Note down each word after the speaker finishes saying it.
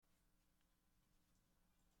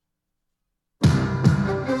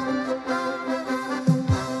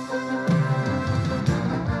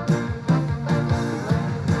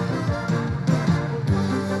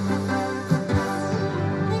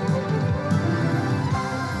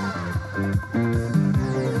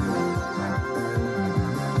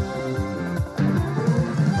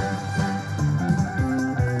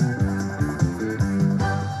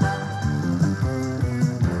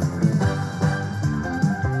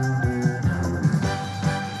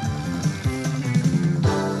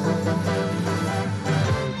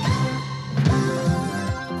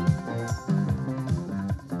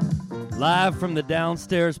Live from the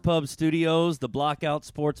Downstairs Pub Studios, the Blockout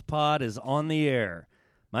Sports Pod is on the air.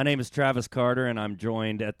 My name is Travis Carter, and I'm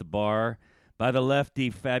joined at the bar by the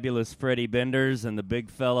lefty fabulous Freddie Benders and the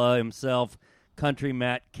big fella himself, Country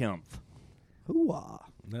Matt Kempf. Hoo-ah.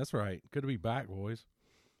 That's right. Good to be back, boys.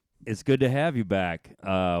 It's good to have you back.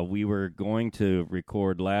 We were going to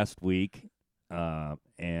record last week,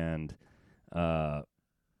 and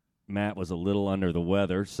Matt was a little under the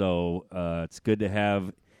weather, so it's good to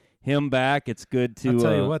have him back. It's good to... I'll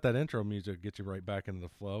tell you what, that intro music gets you right back into the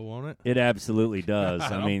flow, won't it? It absolutely does.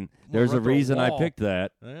 I mean, there's a reason I picked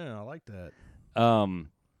that. Yeah, I like that.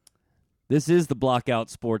 This is the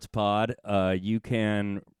Blockout Sports Pod. You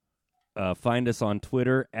can find us on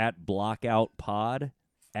Twitter at BlockoutPod,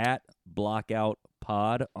 at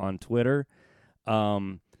BlockoutPod on Twitter.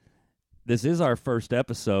 This is our first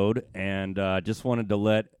episode, and just wanted to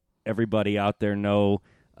let everybody out there know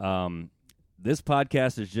this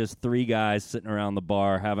podcast is just three guys sitting around the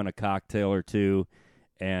bar having a cocktail or two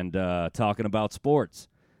and talking about sports.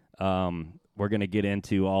 We're going to get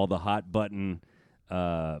into all the hot button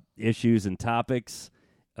issues and topics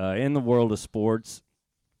in the world of sports,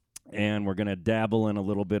 and we're going to dabble in a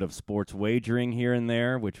little bit of sports wagering here and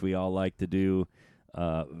there, which we all like to do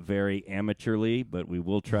very amateurly, but we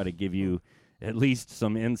will try to give you at least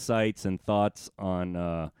some insights and thoughts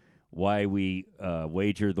on why we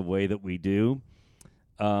wager the way that we do.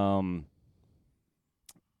 I'm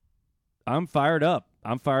fired up.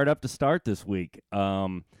 I'm fired up to start this week.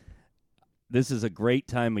 This is a great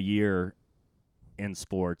time of year in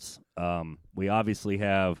sports. We obviously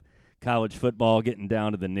have college football getting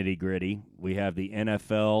down to the nitty-gritty. We have the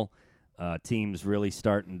NFL teams really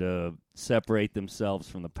starting to separate themselves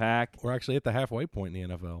from the pack. We're actually at the halfway point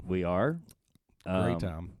in the NFL. We are. Great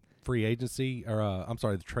time. Free agency, or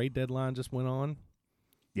the trade deadline just went on.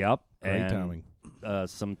 Yep. Great timing.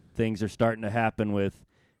 Some things are starting to happen with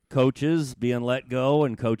coaches being let go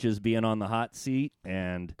and coaches being on the hot seat.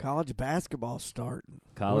 And college basketball's starting.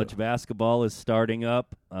 College basketball is starting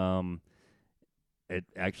up. It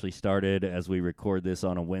actually started as we record this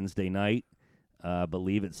on a Wednesday night. I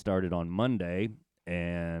believe it started on Monday.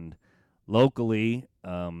 And locally,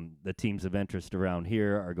 the teams of interest around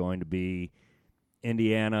here are going to be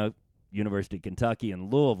Indiana, University of Kentucky,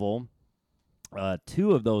 and Louisville.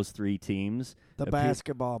 Two of those three teams. The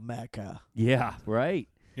basketball mecca. Yeah, right.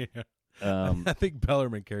 Yeah. I think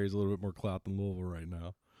Bellarmine carries a little bit more clout than Louisville right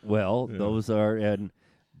now. Well, yeah. Those are, and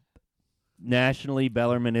nationally,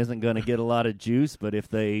 Bellarmine isn't going to get a lot of juice, but if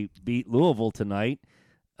they beat Louisville tonight,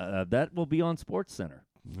 that will be on SportsCenter.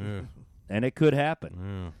 Yeah. And it could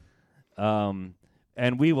happen. Yeah.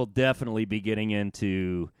 And we will definitely be getting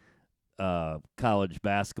into college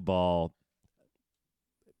basketball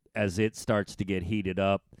as it starts to get heated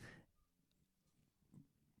up.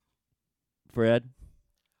 Fred?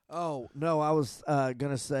 Oh, no, I was going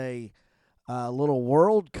to say a little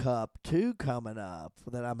World Cup, too, coming up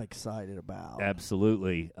that I'm excited about.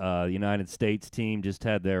 Absolutely. The United States team just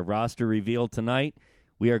had their roster revealed tonight.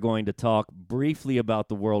 We are going to talk briefly about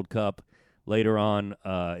the World Cup later on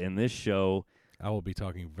in this show. I will be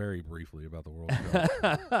talking very briefly about the World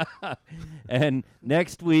Cup. And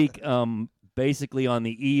next week, basically on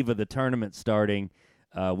the eve of the tournament starting,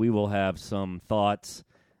 we will have some thoughts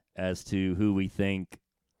as to who we think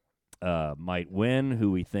might win, who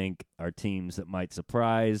we think are teams that might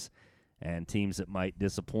surprise, and teams that might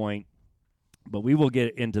disappoint. But we will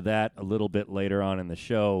get into that a little bit later on in the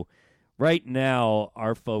show. Right now,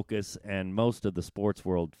 our focus and most of the sports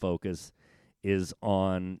world focus is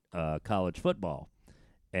on college football.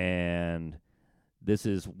 And this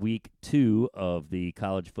is week 2 of the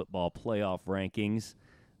college football playoff rankings.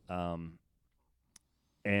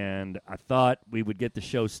 And I thought we would get the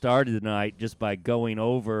show started tonight just by going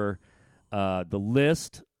over the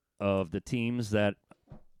list of the teams that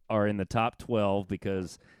are in the top 12,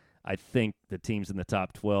 because I think the teams in the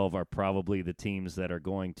top 12 are probably the teams that are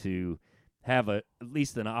going to have at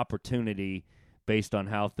least an opportunity based on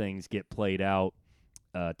how things get played out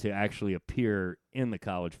to actually appear in the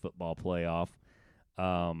college football playoff.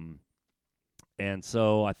 And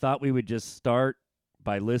so I thought we would just start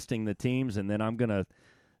by listing the teams, and then I'm going to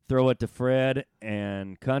throw it to Fred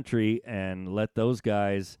and Country and let those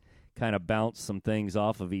guys kind of bounce some things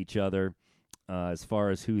off of each other as far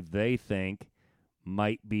as who they think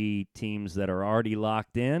might be teams that are already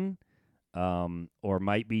locked in or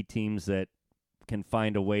might be teams that can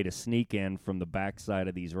find a way to sneak in from the backside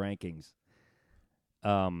of these rankings.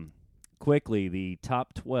 Quickly, the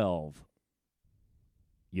top 12,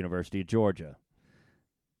 University of Georgia.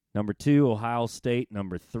 Number 2, Ohio State.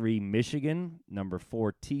 Number 3, Michigan. Number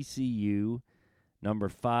 4, TCU. Number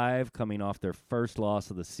 5, coming off their first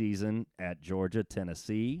loss of the season at Georgia,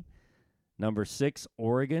 Tennessee. Number 6,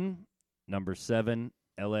 Oregon. Number 7,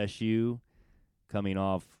 LSU, coming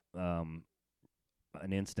off an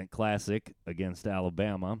instant classic against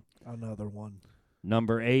Alabama. Another one.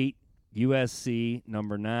 Number 8, USC.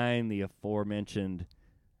 Number 9, the aforementioned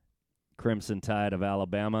Crimson Tide of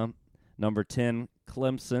Alabama. Number 10,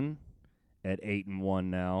 Clemson at 8-1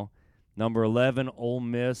 now. Number 11, Ole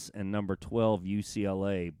Miss, and number 12,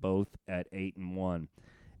 UCLA, both at 8-1.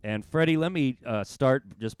 And Freddie, let me start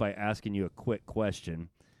just by asking you a quick question.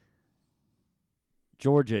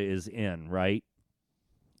 Georgia is in, right?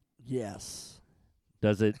 Yes.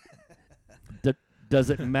 Does it does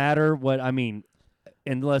it matter what I mean?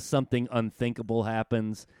 Unless something unthinkable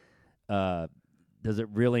happens, does it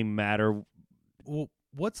really matter? Well,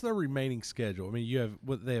 what's their remaining schedule? I mean,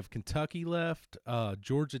 they have Kentucky left,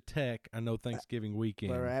 Georgia Tech. I know Thanksgiving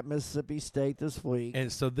weekend. They're at Mississippi State this week,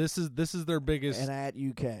 and so this is their biggest. and at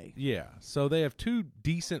UK. Yeah, so they have 2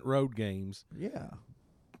 decent road games. Yeah.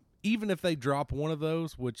 Even if they drop one of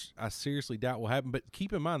those, which I seriously doubt will happen, but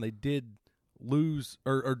keep in mind they did lose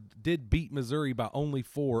or did beat Missouri by only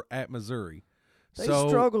 4 at Missouri. They so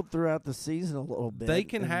struggled throughout the season a little bit. They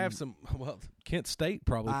can have some. Well, Kent State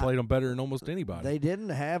probably played them better than almost anybody. They didn't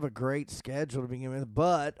have a great schedule to begin with,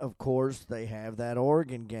 but of course they have that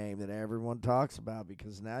Oregon game that everyone talks about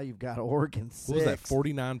because now you've got Oregon 6. What was that,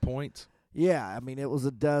 49 points? Yeah, I mean, it was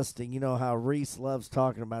a dusting. You know how Reese loves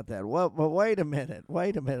talking about that. Well, but wait a minute.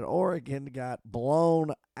 Oregon got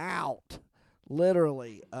blown out,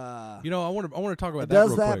 literally. I want to talk about that Does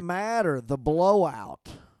real that quick. matter, the blowout?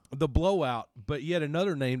 The blowout, but yet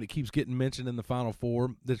another name that keeps getting mentioned in the Final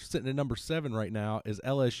Four that's sitting at number 7 right now is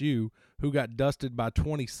LSU, who got dusted by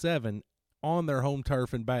 27 on their home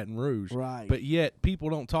turf in Baton Rouge. Right. But yet people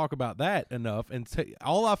don't talk about that enough. And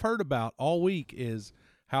all I've heard about all week is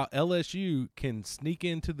how LSU can sneak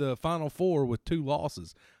into the Final Four with 2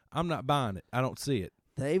 losses. I'm not buying it. I don't see it.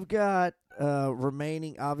 They've got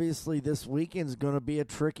remaining. Obviously, this weekend's going to be a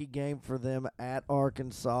tricky game for them at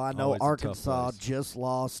Arkansas. I know Always a tough Arkansas place. just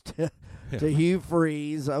lost to Hugh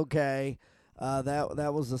Freeze. Okay,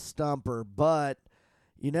 that was a stumper, but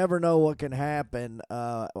you never know what can happen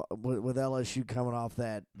with LSU coming off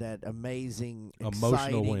that amazing,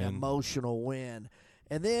 exciting, emotional win.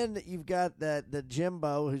 And then you've got the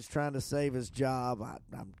Jimbo who's trying to save his job.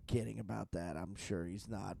 I'm kidding about that. I'm sure he's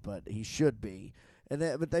not, but he should be.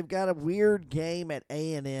 But they've got a weird game at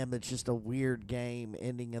A&M. It's just a weird game,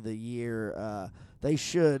 ending of the year. They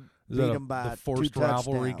should beat them by the forced 2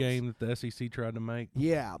 rivalry touchdowns. game that the SEC tried to make.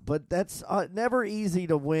 Yeah, but that's never easy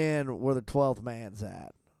to win where the 12th man's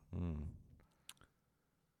at.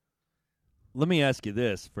 Let me ask you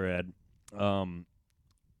this, Fred. And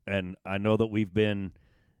I know that we've been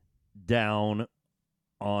down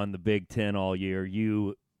on the Big Ten all year.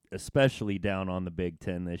 You especially down on the Big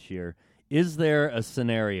Ten this year. Is there a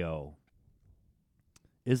scenario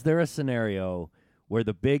where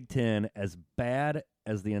the Big Ten, as bad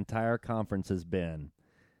as the entire conference has been,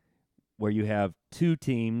 where you have 2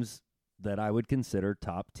 teams that I would consider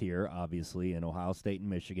top tier, obviously, in Ohio State and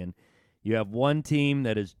Michigan, you have one team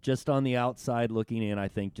that is just on the outside looking in, I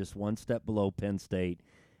think just one step below Penn State,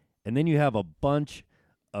 and then you have a bunch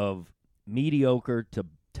of mediocre to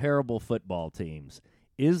terrible football teams.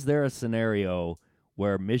 Is there a scenario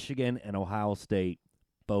where Michigan and Ohio State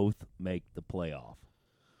both make the playoff?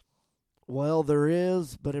 Well, there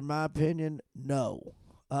is, but in my opinion, no.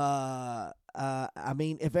 I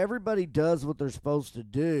mean, if everybody does what they're supposed to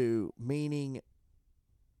do, meaning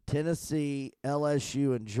Tennessee,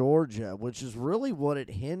 LSU, and Georgia, which is really what it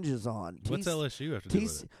hinges on. What's LSU have to do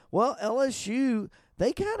with it? Well, LSU,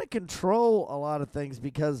 they kind of control a lot of things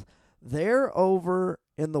because they're over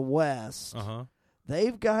in the West. Uh-huh.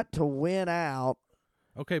 They've got to win out.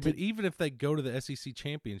 Okay, but even if they go to the SEC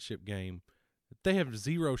championship game, they have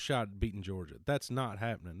 0 shot at beating Georgia. That's not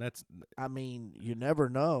happening. I mean, you never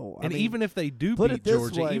know. And even if they do beat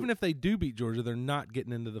Georgia, they're not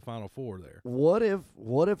getting into the Final Four there. What if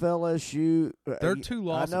LSU? They're 2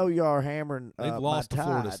 losses. I know you are hammering. They've lost to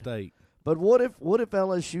Florida State. But what if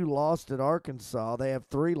LSU lost at Arkansas? They have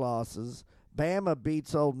 3 losses. Bama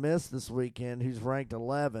beats Ole Miss this weekend, who's ranked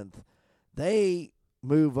 11th. They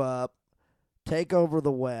move up, take over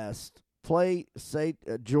the West, play.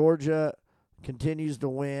 Georgia continues to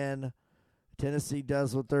win. Tennessee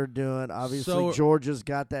does what they're doing. Obviously, So, Georgia's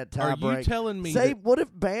got that tiebreak. Are you telling me what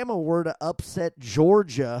if Bama were to upset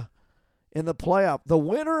Georgia in the playoff? The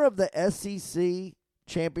winner of the SEC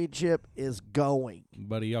championship is going.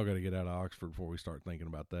 Buddy, y'all got to get out of Oxford before we start thinking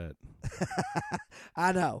about that.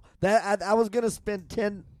 I know. That I was going to spend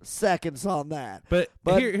 10 seconds on that. But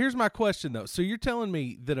here's my question, though. So you're telling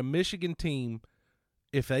me that a Michigan team,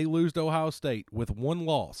 if they lose to Ohio State with one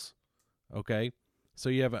loss, okay, so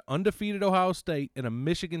you have an undefeated Ohio State and a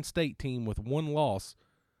Michigan State team with one loss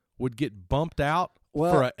would get bumped out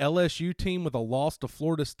for a LSU team with a loss to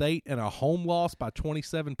Florida State and a home loss by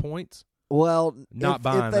 27 points? Well, not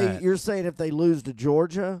buying that. You're saying if they lose to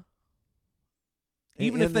Georgia?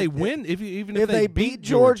 Even if they win, if they beat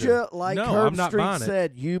Georgia, like I'm not Street buying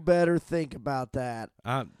said, you better think about that.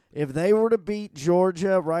 I, If they were to beat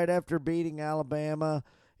Georgia right after beating Alabama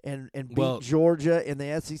and beat Georgia in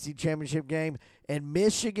the SEC championship game, and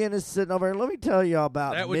Michigan is sitting over here, let me tell you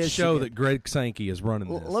about that would Michigan. show that Greg Sankey is running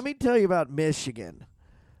this. Let me tell you about Michigan.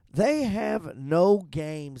 They have no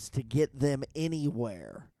games to get them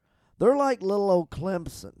anywhere. They're like little old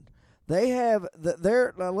Clemson. They have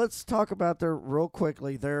now let's talk about their real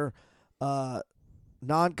quickly their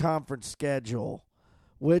non-conference schedule,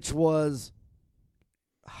 which was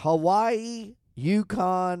Hawaii,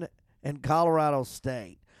 UConn, and Colorado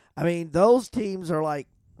State. I mean, those teams are like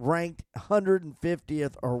ranked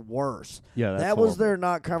 150th or worse. Yeah, that was their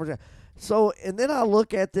non-conference. So, and then I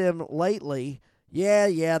look at them lately.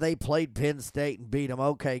 Yeah, they played Penn State and beat them.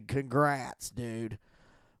 Okay, congrats, dude.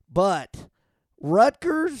 But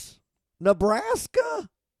Rutgers, Nebraska,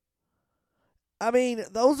 I mean,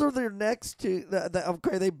 those are their next two.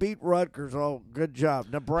 Okay, they beat Rutgers. Oh, good job.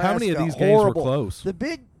 Nebraska, how many of these horrible. games were close?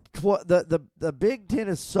 The Big Ten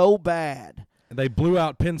is so bad. They blew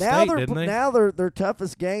out Penn State, didn't they? Now their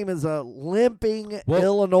toughest game is a limping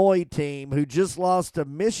Illinois team who just lost to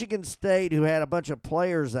Michigan State, who had a bunch of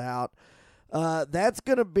players out. That's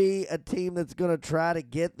going to be a team that's going to try to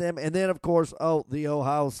get them. And then, of course, the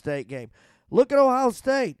Ohio State game. Look at Ohio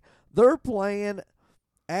State. They're playing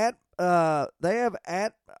they have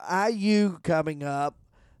at IU coming up.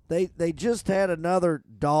 They just had another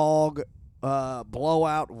dog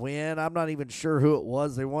blowout win. I'm not even sure who it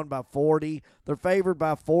was. They won by 40. They're favored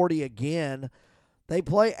by 40 again. They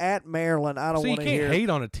play at Maryland. I don't want to hear. So you can't hate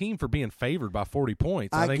on a team for being favored by 40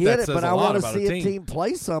 points. I think get that it, says but a I lot want to about see a team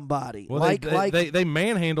play somebody. Well, they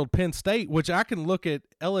manhandled Penn State, which I can look at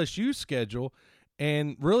LSU's schedule,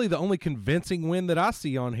 and really the only convincing win that I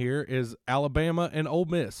see on here is Alabama and Ole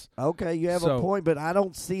Miss. Okay, you have a point, but I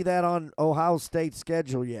don't see that on Ohio State's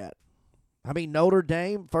schedule yet. I mean, Notre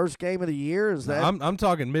Dame, first game of the year, is that? I'm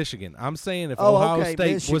talking Michigan. I'm saying if Ohio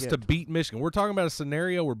State Michigan was to beat Michigan. We're talking about a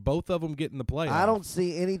scenario where both of them get in the playoffs. I don't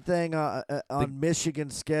see anything on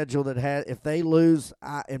Michigan's schedule that if they lose,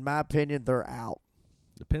 in my opinion, they're out.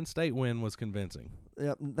 The Penn State win was convincing.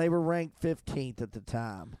 Yep, they were ranked 15th at the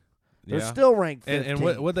time. Yeah. They're still ranked 15th. And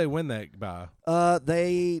what'd they win that by?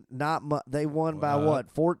 They won by what?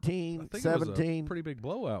 14, I think 17? It was a pretty big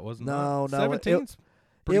blowout, wasn't it? No. 17's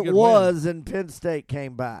It was, and Penn State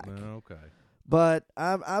came back. Okay. But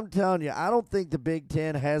I'm telling you, I don't think the Big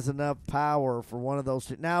Ten has enough power for one of those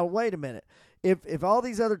two. Now, wait a minute. If all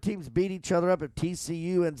these other teams beat each other up, if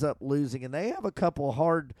TCU ends up losing, and they have a couple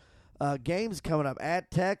hard games coming up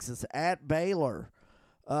at Texas, at Baylor,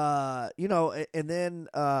 and then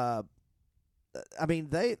I mean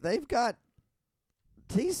they've got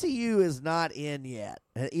TCU is not in yet,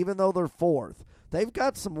 even though they're fourth. They've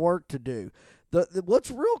got some work to do. What's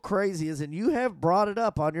real crazy is, and you have brought it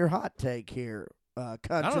up on your hot take here, country.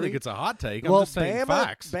 I don't think it's a hot take. I'm just saying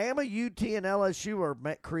facts. Bama, UT, and LSU are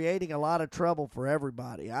creating a lot of trouble for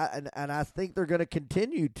everybody, and I think they're going to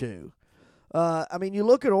continue to. I mean, you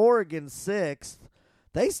look at Oregon 6th.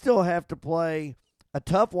 They still have to play a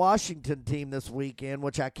tough Washington team this weekend,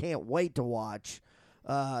 which I can't wait to watch.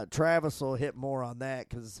 Travis will hit more on that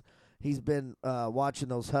because he's been watching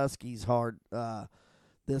those Huskies hard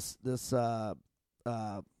this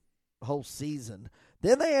whole season.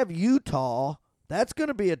 Then they have Utah. That's going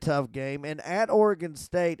to be a tough game, and at Oregon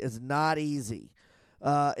State is not easy,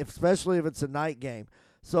 especially if it's a night game.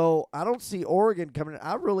 So I don't see Oregon coming in.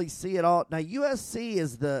 I really see it all. Now USC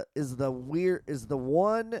is the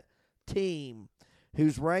one team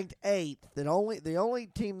who's ranked 8th. The only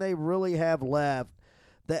team they really have left.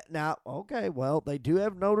 They do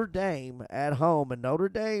have Notre Dame at home, and Notre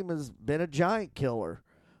Dame has been a giant killer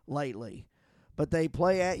lately. But they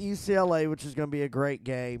play at UCLA, which is going to be a great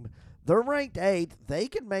game. They're ranked 8th. They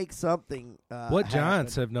can make something What happen.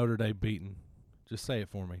 Giants have Notre Dame beaten? Just say it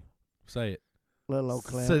for me. Say it. little old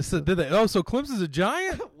Clemson. So did they? Oh, so Clemson's a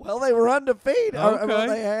giant? Well, they were undefeated. Okay.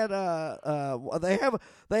 They had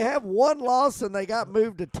they have one loss and they got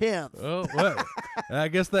moved to 10th. Oh, well, I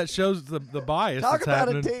guess that shows the bias Talk that's about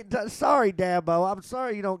happening. a team. Sorry, Dabo. I'm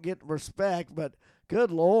sorry you don't get respect, but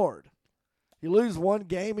good Lord. You lose one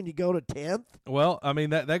game and you go to 10th? Well, I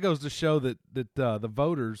mean that goes to show that the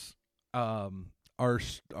voters are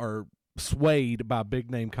swayed by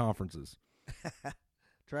big name conferences.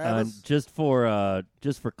 Travis? Just for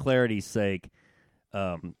clarity's sake,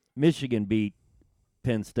 Michigan beat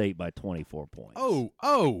Penn State by 24 points.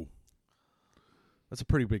 Oh, that's a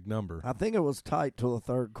pretty big number. I think it was tight till the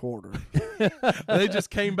third quarter. They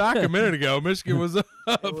just came back a minute ago. Michigan was up.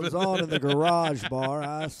 It was on in the garage bar.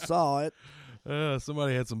 I saw it.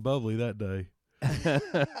 Somebody had some bubbly that day.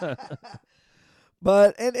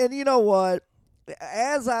 But and you know what?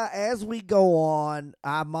 As we go on,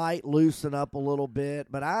 I might loosen up a little bit,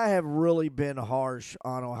 but I have really been harsh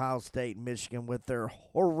on Ohio State and Michigan with their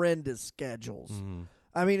horrendous schedules. Mm-hmm.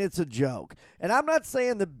 I mean, it's a joke. And I'm not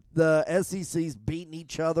saying the SEC's beating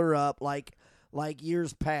each other up like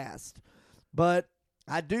years past, but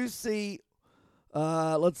I do see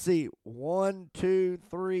let's see, 1, 2,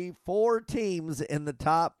 3, 4 teams in the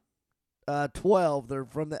top 12. They're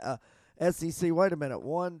from the SEC. Wait a minute.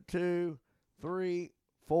 1, 2, 3,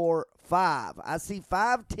 4, 5. I see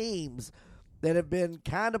 5 teams that have been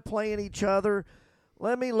kind of playing each other.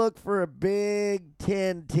 Let me look for a Big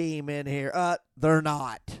 10 team in here. They're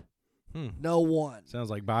not. No one. Sounds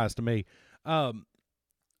like bias to me.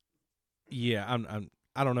 Yeah,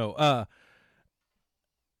 I don't know.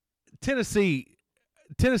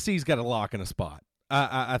 Tennessee's got a lock in a spot.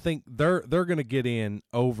 I think they're going to get in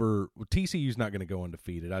over TCU's not going to go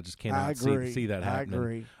undefeated. I just cannot see that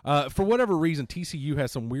happening. I agree. For whatever reason, TCU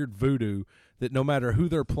has some weird voodoo that no matter who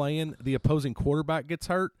they're playing, the opposing quarterback gets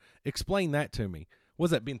hurt. Explain that to me.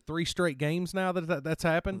 Was that been 3 straight games now that's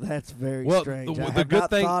happened? That's very strange. The I have good not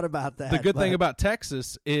thing, thought about that. The good thing about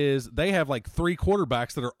Texas is they have like 3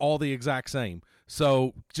 quarterbacks that are all the exact same.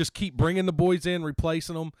 So just keep bringing the boys in,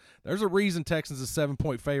 replacing them. There's a reason Texans is a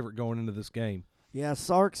 7-point favorite going into this game. Yeah,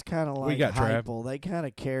 Sark's kind of like Trav. Heupel. They kind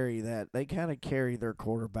of carry that. They kind of carry their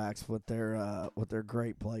quarterbacks with their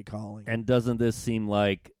great play calling. And doesn't this seem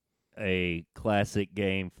like a classic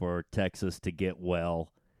game for Texas to get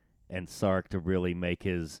well and Sark to really make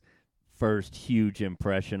his first huge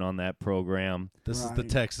impression on that program? This is the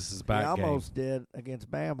Texas's back he game. Almost did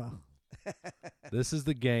against Bama. This is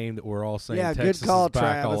the game that we're all saying. Yeah, Texas good call, is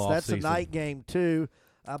back Travis. all That's a off-season. night game too.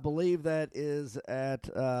 I believe that is at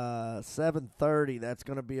 7:30. That's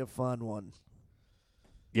going to be a fun one.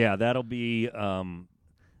 Yeah, that will be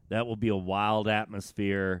a wild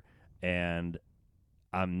atmosphere, and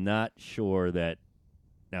I'm not sure that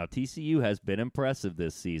now TCU has been impressive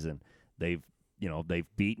this season. They've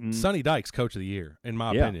beaten Sonny Dykes Coach of the Year, in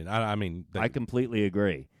my opinion. I mean, I completely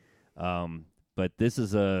agree. But this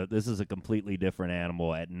is a completely different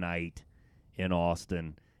animal at night in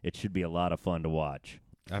Austin. It should be a lot of fun to watch.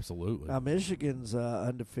 Absolutely. Now, Michigan's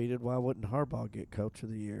undefeated. Why wouldn't Harbaugh get Coach of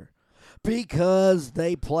the Year? Because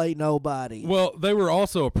they play nobody. Well, they were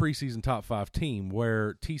also a preseason top 5 team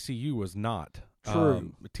where TCU was not.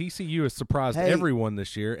 True. TCU has surprised everyone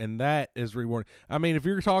this year, and that is rewarding. I mean, if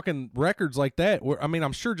you're talking records like that,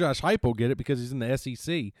 I'm sure Josh Heupel will get it because he's in the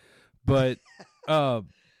SEC. But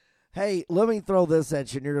hey, let me throw this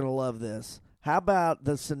at you, and you're going to love this. How about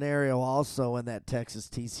the scenario also in that Texas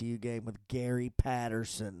TCU game with Gary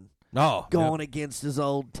Patterson going against his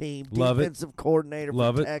old team, defensive coordinator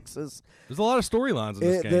for Texas? There's a lot of storylines in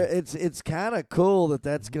this game. It's kind of cool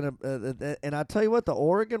that's going to and I tell you what, the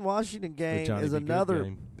Oregon-Washington game is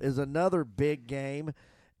another big game,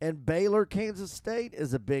 and Baylor-Kansas State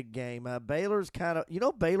is a big game. Baylor's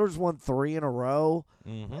Baylor's won 3 in a row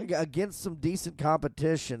against some decent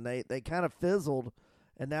competition. They kind of fizzled.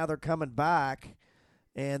 And now they're coming back,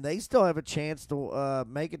 and they still have a chance to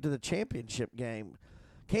make it to the championship game.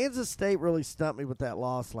 Kansas State really stumped me with that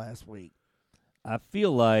loss last week. I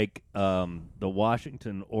feel like the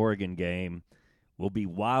Washington-Oregon game will be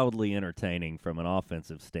wildly entertaining from an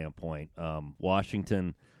offensive standpoint.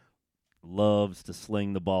 Washington loves to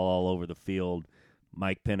sling the ball all over the field.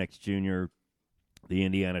 Mike Penix Jr., the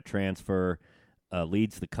Indiana transfer,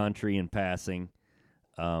 leads the country in passing.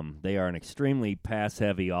 They are an extremely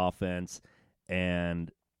pass-heavy offense,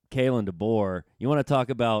 and Kalen DeBoer, you want to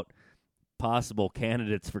talk about possible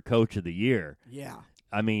candidates for Coach of the Year. Yeah.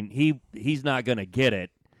 I mean, he's not going to get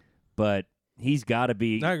it, but he's got to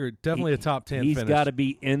be. I agree. Definitely a top 10 He's finish. got to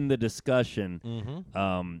be in the discussion.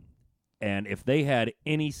 And if they had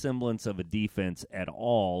any semblance of a defense at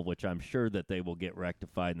all, which I'm sure that they will get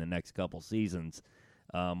rectified in the next couple seasons,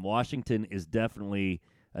 Washington is definitely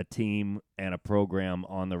a team and a program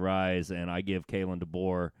on the rise, and I give Kalen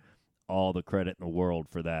DeBoer all the credit in the world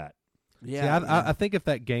for that. Yeah, see, I think if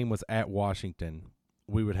that game was at Washington,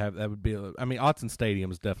 we would have – that would be – I mean, Autzen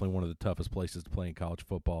Stadium is definitely one of the toughest places to play in college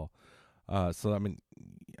football. So, I mean,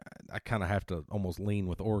 I kind of have to almost lean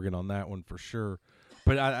with Oregon on that one for sure.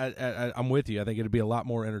 But I'm with you. I think it would be a lot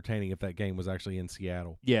more entertaining if that game was actually in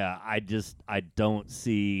Seattle. Yeah, I don't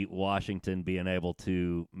see Washington being able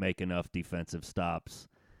to make enough defensive stops.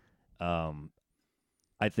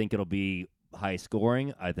 I think it'll be high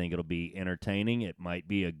scoring. I think it'll be entertaining. It might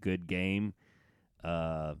be a good game,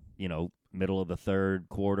 middle of the third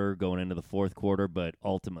quarter going into the fourth quarter. But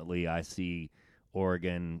ultimately, I see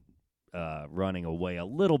Oregon running away a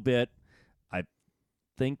little bit. I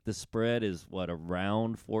think the spread is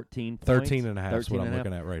around 14 points? 13.5 is what I'm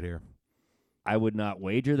looking at right here. I would not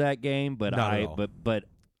wager that game, but Not at all. but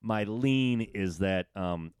my lean is that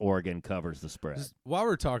Oregon covers the spread. While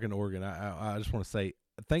we're talking Oregon, I just want to say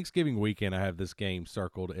Thanksgiving weekend I have this game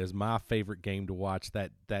circled as my favorite game to watch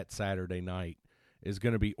that Saturday night is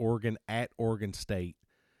going to be Oregon at Oregon State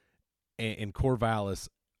in Corvallis.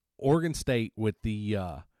 Oregon State with the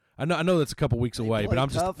I know that's a couple weeks away, but I'm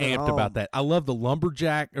just amped about that. I love the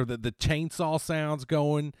lumberjack or the chainsaw sounds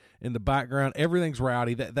going in the background. Everything's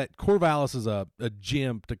rowdy. That Corvallis is a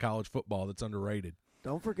gem to college football that's underrated.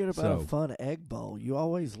 Don't forget about a fun egg bowl. You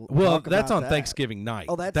always that's on Thanksgiving night.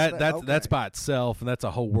 Oh, that's by itself, and that's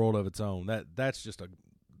a whole world of its own. That's just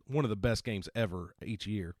one of the best games ever each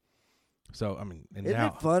year. So I mean, and isn't now,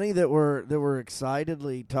 it funny that we're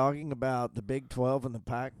excitedly talking about the Big 12 and the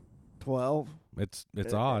Pac-12? It's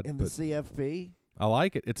odd in the CFP. I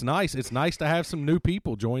like it. It's nice. It's nice to have some new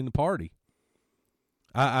people join the party.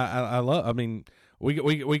 I love. I mean,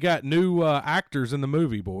 we got new actors in the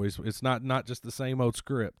movie, boys. It's not just the same old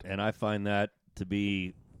script. And I find that to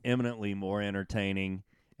be eminently more entertaining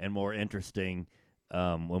and more interesting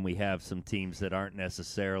when we have some teams that aren't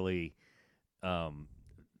necessarily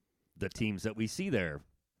the teams that we see there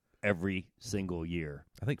every single year.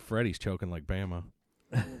 I think Freddy's choking like Bama.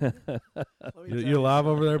 You alive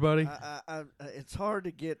over there, buddy? It's hard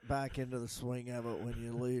to get back into the swing of it when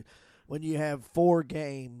you lose. When you have 4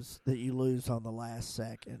 games that you lose on the last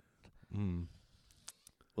second. Mm.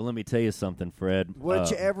 Well, let me tell you something, Fred.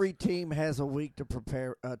 Which every team has a week to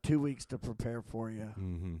prepare, 2 weeks to prepare for you.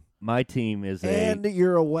 Mm-hmm. My team is and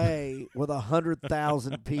you're away with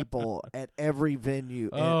 100,000 people at every venue.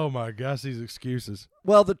 Oh my gosh, these excuses.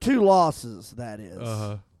 Well, the 2 losses, that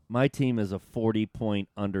is. My team is a 40-point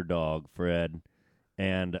underdog, Fred,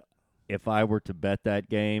 and if I were to bet that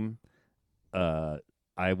game,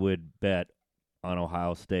 I would bet on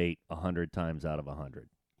Ohio State 100 times out of 100.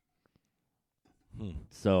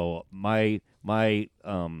 So my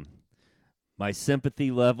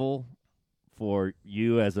sympathy level for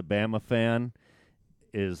you as a Bama fan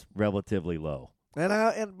is relatively low. But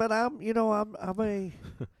I'm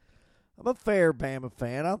a fair Bama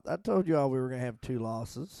fan. I told you all we were going to have 2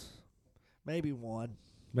 losses, maybe 1.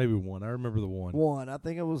 Maybe 1. I remember the 1. 1. I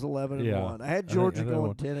think it was 11-1. I had Georgia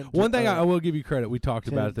going 10-2. One thing I will give you credit. We talked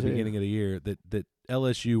about at the beginning of the year that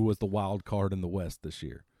LSU was the wild card in the West this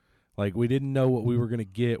year. Like, we didn't know what we were going to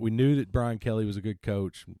get. We knew that Brian Kelly was a good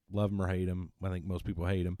coach. Love him or hate him. I think most people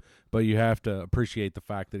hate him. But you have to appreciate the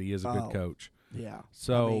fact that he is a good coach. Yeah.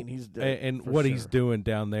 So, I mean, he's what he's doing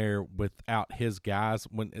down there without his guys,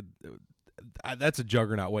 that's a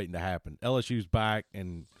juggernaut waiting to happen. LSU's back,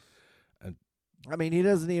 and I mean, he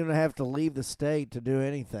doesn't even have to leave the state to do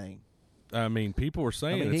anything. I mean, people were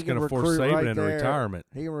saying it's he can going to force Saban right into there. retirement.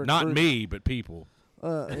 Not me, but people.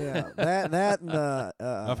 Yeah, that and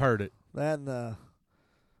I've heard it. That and the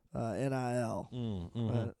NIL.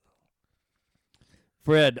 Mm-hmm.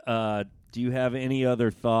 Fred, do you have any other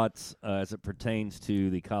thoughts as it pertains to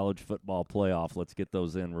the college football playoff? Let's get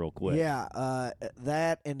those in real quick. Yeah,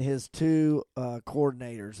 that and his 2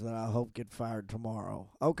 coordinators that I hope get fired tomorrow.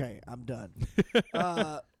 Okay, I'm done.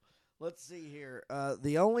 Let's see here.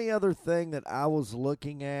 The only other thing that I was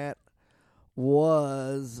looking at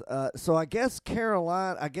was so I guess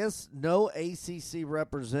Carolina. I guess no ACC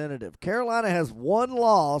representative. Carolina has 1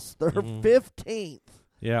 loss. They're 15th.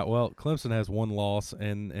 Yeah, well, Clemson has 1 loss,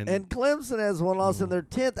 and Clemson has 1 loss, and they're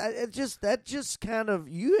 10th. That just kind of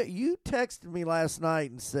you texted me last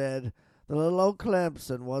night and said the little old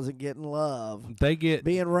Clemson wasn't getting love. They get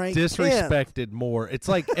being ranked disrespected 10th. more. It's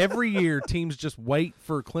like every year teams just wait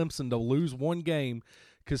for Clemson to lose 1 game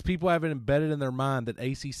because people have it embedded in their mind that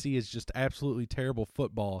ACC is just absolutely terrible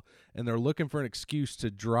football, and they're looking for an excuse to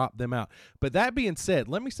drop them out. But that being said,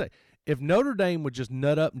 let me say, if Notre Dame would just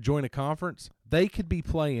nut up and join a conference, they could be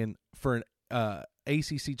playing for an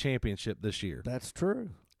ACC championship this year. That's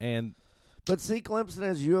true. But see, Clemson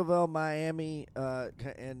has U of L, Miami,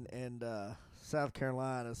 and South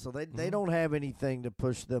Carolina, so they don't have anything to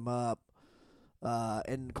push them up.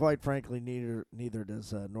 And quite frankly, neither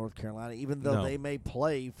does North Carolina, even though they may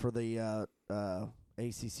play for the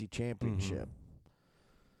ACC championship.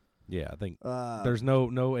 Yeah, I think there's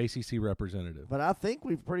no ACC representative. But I think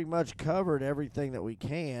we've pretty much covered everything that we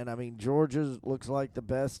can. I mean, Georgia looks like the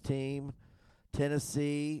best team.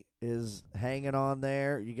 Tennessee is hanging on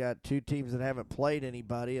there. You got two teams that haven't played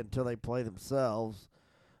anybody until they play themselves.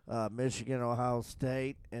 Michigan, Ohio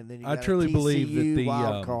State, and then you got I truly a TCU believe that the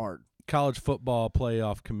wild card. College Football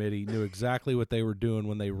Playoff Committee knew exactly what they were doing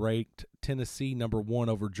when they ranked Tennessee number 1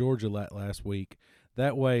 over Georgia last week.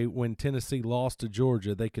 That way, when Tennessee lost to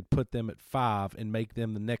Georgia, they could put them at 5 and make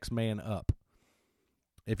them the next man up.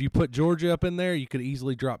 If you put Georgia up in there, you could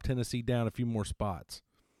easily drop Tennessee down a few more spots.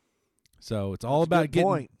 So it's all about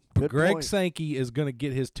getting – Greg Sankey is going to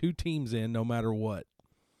get his 2 teams in no matter what.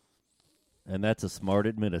 And that's a smart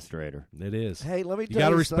administrator. It is. Hey, let me tell you, you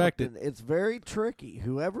gotta respect something. it. It's very tricky.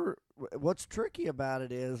 What's tricky about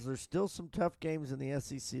it is there's still some tough games in the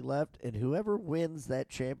SEC left, and whoever wins that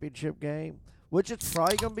championship game, which it's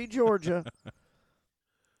probably going to be Georgia,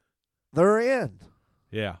 they're in.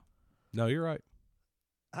 Yeah. No, you're right.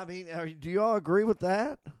 I mean, do you all agree with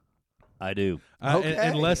that? I do. Okay.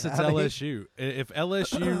 Unless it's LSU. If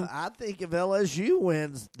LSU, I think if LSU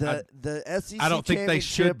wins the SEC, I don't think they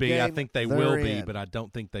should be. Game, I think they will be, but I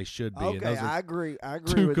don't think they should be. Okay, and those are I agree. I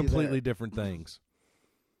agree. Two with completely you different things.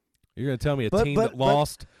 You're going to tell me a team that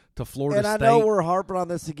lost to Florida and State? I know we're harping on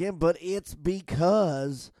this again, but it's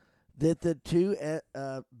because that the two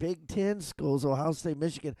Big Ten schools, Ohio State,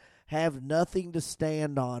 Michigan, have nothing to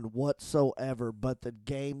stand on whatsoever but the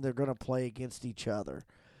game they're going to play against each other.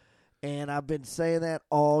 And I've been saying that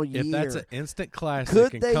all year. If that's an instant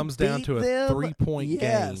classic and comes down to a 3-point game.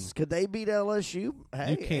 Yes. Could they beat LSU?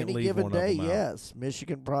 Hey, you can't any leave given one day, of them out. yes.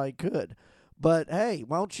 Michigan probably could. But, hey,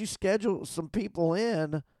 why don't you schedule some people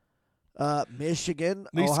in Michigan,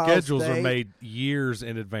 These Ohio schedules State. are made years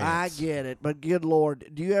in advance. I get it. But, good Lord,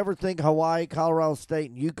 do you ever think Hawaii, Colorado State,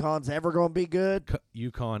 and UConn's ever going to be good?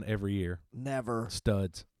 UConn every year. Never.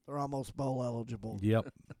 Studs. They're almost bowl eligible.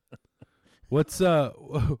 Yep. Who's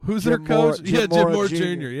Jim their coach? Jim Moore Moore Jr.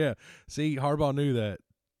 Jr. Yeah. See, Harbaugh knew that.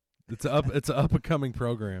 It's an up and coming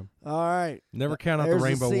program. All right. Never count out There's the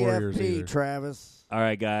Rainbow the CFP, Warriors either. Travis. All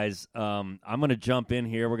right, guys. I'm going to jump in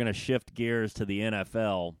here. We're going to shift gears to the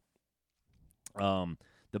NFL.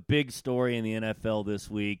 The big story in the NFL this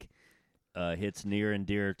week hits near and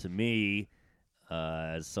dear to me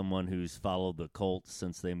as someone who's followed the Colts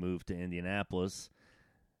since they moved to Indianapolis.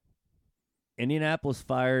 Indianapolis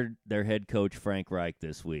fired their head coach, Frank Reich,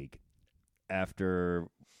 this week after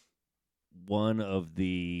one of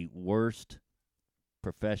the worst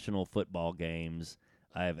professional football games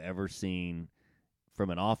I have ever seen,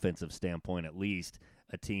 from an offensive standpoint at least,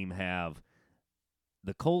 a team have.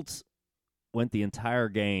 The Colts went the entire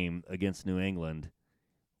game against New England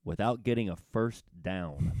without getting a first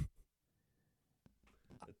down.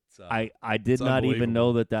 I did not even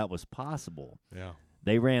know that was possible. Yeah.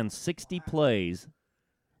 They ran 60 plays.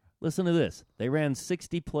 Listen to this. They ran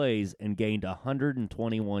 60 plays and gained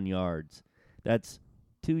 121 yards. That's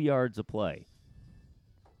 2 yards a play.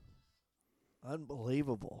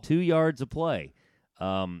 Unbelievable. 2 yards a play.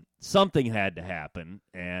 Something had to happen,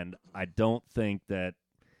 and I don't think that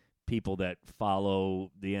people that follow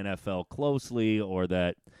the NFL closely or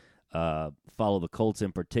that follow the Colts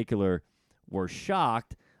in particular were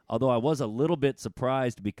shocked, although I was a little bit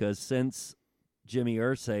surprised because since Jimmy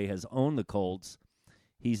Irsay has owned the Colts,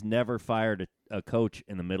 he's never fired a coach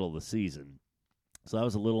in the middle of the season. So that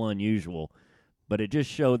was a little unusual, but it just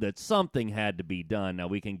showed that something had to be done. Now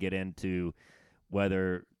we can get into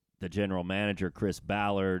whether the general manager, Chris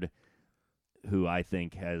Ballard, who I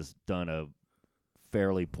think has done a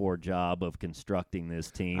fairly poor job of constructing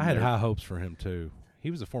this team. I had high hopes for him, too.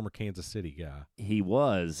 He was a former Kansas City guy. He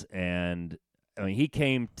was, and I mean, he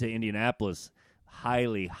came to Indianapolis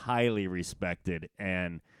highly, highly respected,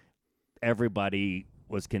 and everybody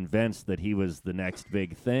was convinced that he was the next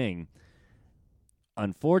big thing.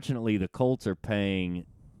 Unfortunately, the Colts are paying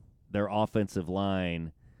their offensive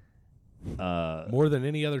line more than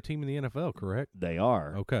any other team in the NFL, correct? They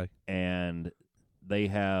are. Okay. And they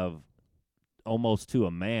have almost to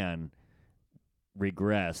a man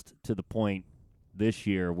regressed to the point this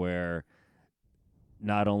year where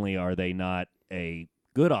not only are they not a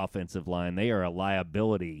good offensive line, they are a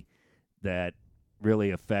liability that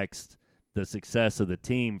really affects the success of the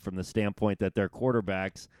team from the standpoint that their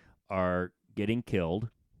quarterbacks are getting killed.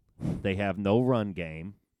 They have no run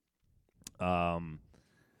game.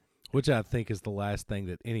 Which I think is the last thing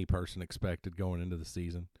that any person expected going into the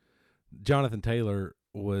season. Jonathan Taylor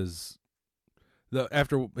was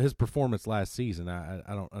after his performance last season, I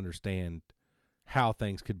don't understand how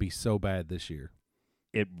things could be so bad this year.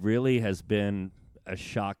 It really has been a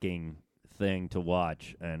shocking thing to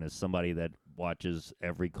watch, and as somebody that watches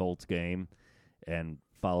every Colts game and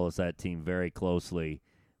follows that team very closely,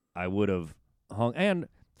 I would have hung. And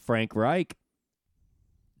Frank Reich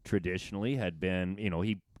traditionally had been,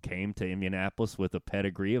 he came to Indianapolis with a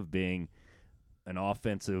pedigree of being an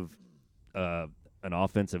offensive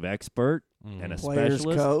expert and a Players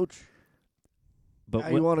specialist. coach.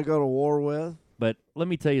 But you want to go to war with? But let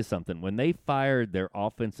me tell you something. When they fired their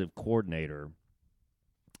offensive coordinator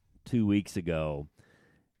 2 weeks ago,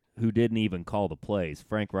 who didn't even call the plays,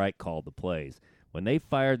 Frank Reich called the plays. When they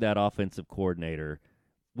fired that offensive coordinator,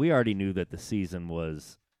 we already knew that the season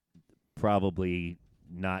was probably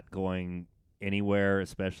not going anywhere,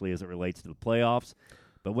 especially as it relates to the playoffs.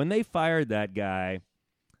 But when they fired that guy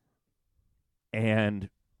and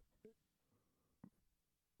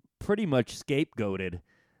pretty much scapegoated,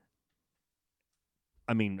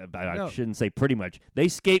 I shouldn't say pretty much. They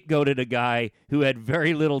scapegoated a guy who had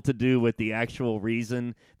very little to do with the actual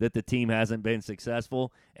reason that the team hasn't been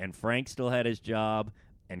successful, and Frank still had his job,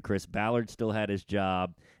 and Chris Ballard still had his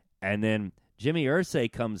job, and then Jimmy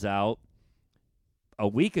Irsay comes out a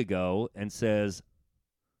week ago and says,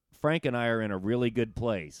 Frank and I are in a really good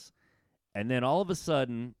place. And then all of a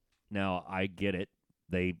sudden, now I get it,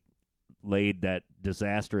 they laid that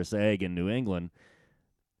disastrous egg in New England,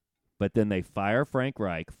 but then they fire Frank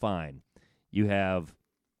Reich, fine. You have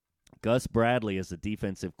Gus Bradley as the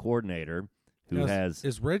defensive coordinator who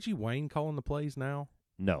Is Reggie Wayne calling the plays now?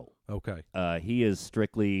 No. Okay. He is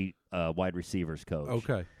strictly wide receivers coach.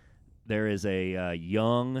 Okay. There is a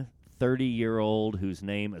young 30-year-old whose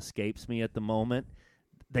name escapes me at the moment.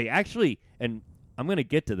 They actually, and I'm going to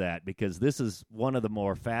get to that because this is one of the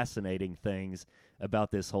more fascinating things about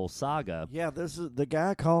this whole saga. Yeah, this is the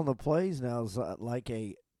guy calling the plays now is like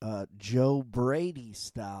a Joe Brady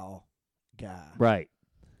style guy. Right.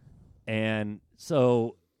 And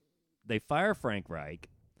so they fire Frank Reich.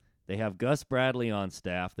 They have Gus Bradley on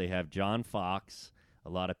staff. They have John Fox. A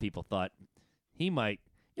lot of people thought he might,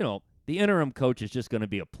 the interim coach is just going to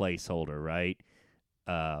be a placeholder, right?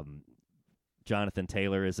 Jonathan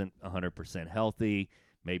Taylor isn't 100% healthy.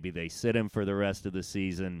 Maybe they sit him for the rest of the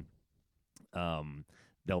season.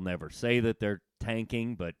 They'll never say that they're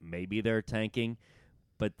tanking, but maybe they're tanking.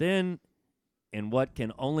 But then, in what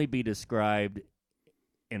can only be described,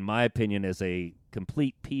 in my opinion, as a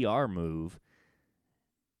complete PR move,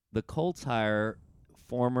 the Colts hire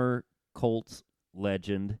former Colts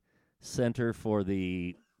legend, center for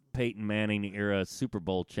the Peyton Manning-era Super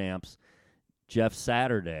Bowl champs, Jeff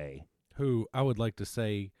Saturday. Who I would like to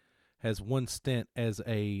say has one stint as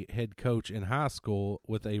a head coach in high school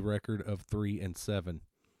with a record of 3-7.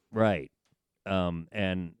 Right.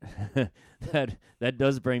 And that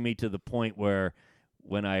does bring me to the point where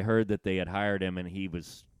when I heard that they had hired him and he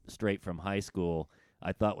was straight from high school,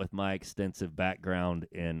 I thought with my extensive background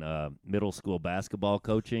in middle school basketball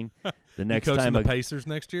coaching, the next time the Pacers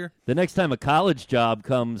next year, the next time a college job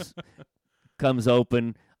comes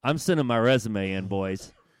open, I'm sending my resume in,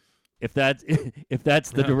 boys. If that's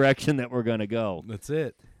the direction that we're going to go. That's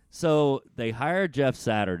it. So they hired Jeff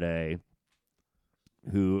Saturday,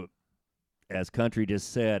 who, as Country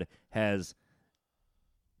just said, has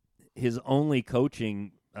his only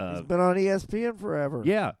coaching. He's been on ESPN forever.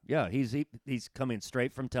 Yeah. He's coming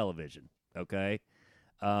straight from television. Okay.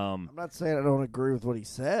 I'm not saying I don't agree with what he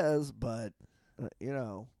says, but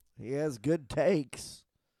he has good takes.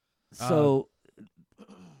 So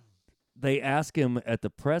they ask him at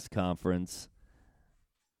the press conference,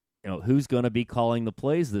 who's going to be calling the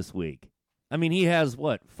plays this week? I mean, he has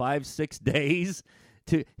 5-6 days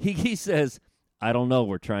to. He says, I don't know.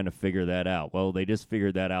 We're trying to figure that out. Well, they just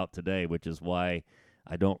figured that out today, which is why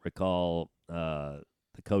I don't recall the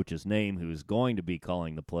coach's name who's going to be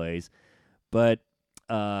calling the plays. But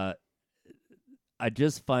I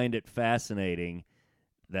just find it fascinating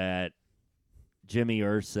that Jimmy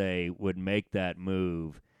Irsay would make that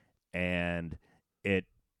move, and it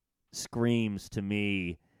screams to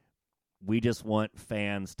me, we just want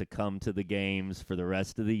fans to come to the games for the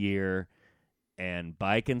rest of the year and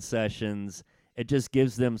buy concessions. It just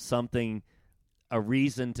gives them a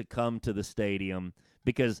reason to come to the stadium,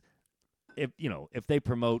 because if they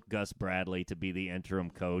promote Gus Bradley to be the interim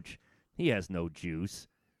coach, he has no juice.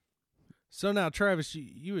 So now, Travis,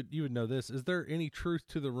 you would know this. Is there any truth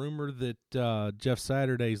to the rumor that Jeff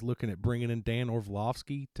Saturday's looking at bringing in Dan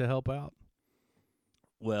Orlovsky to help out?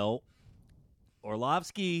 Well,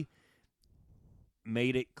 Orlovsky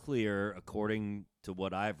made it clear, according to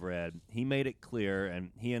what I've read, he made it clear,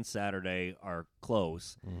 and he and Saturday are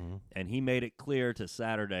close, and he made it clear to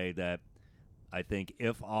Saturday that I think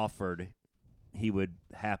if offered, he would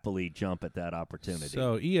happily jump at that opportunity.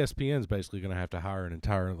 So ESPN's basically going to have to hire an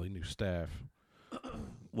entirely new staff.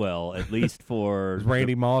 Well, at least for Is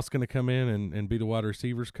Randy Moss going to come in and be the wide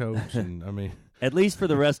receivers coach? And I mean, at least for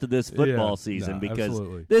the rest of this football season, because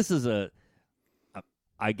absolutely. this is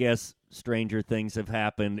I guess stranger things have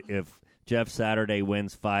happened. If Jeff Saturday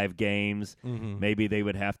wins 5 games, maybe they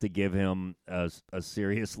would have to give him a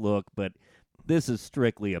serious look, but this is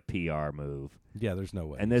strictly a PR move. Yeah, there's no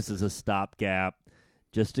way. And this is a stopgap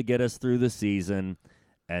just to get us through the season.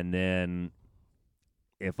 And then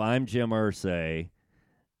if I'm Jim Irsay,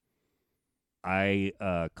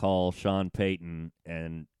 I call Sean Payton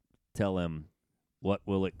and tell him, what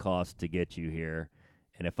will it cost to get you here?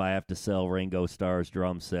 And if I have to sell Ringo Starr's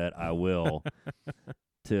drum set, I will,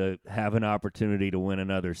 to have an opportunity to win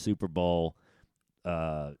another Super Bowl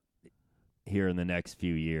here in the next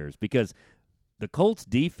few years. Because the Colts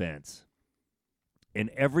defense in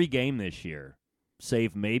every game this year,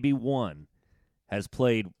 save maybe one, has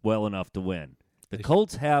played well enough to win. The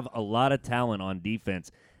Colts have a lot of talent on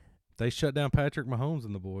defense. They shut down Patrick Mahomes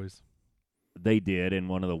and the boys. They did in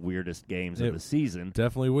one of the weirdest games of the season.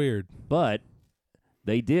 Definitely weird. But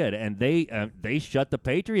they did, and they shut the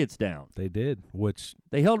Patriots down. They did, which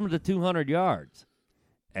they held them to 200 yards.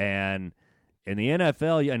 And in the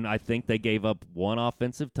NFL, and I think they gave up one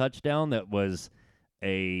offensive touchdown that was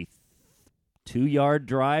a 2-yard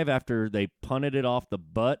drive after they punted it off the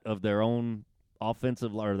butt of their own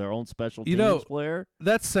offensive or their own special teams player.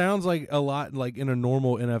 That sounds like a lot like in a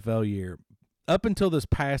normal NFL year. Up until this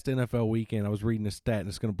past NFL weekend, I was reading a stat, and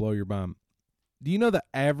it's going to blow your mind. Do you know the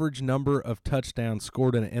average number of touchdowns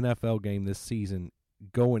scored in an NFL game this season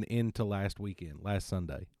going into last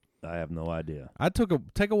Sunday? I have no idea.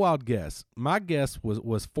 Take a wild guess. My guess was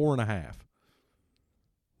 4.5.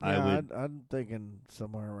 Yeah, I'm thinking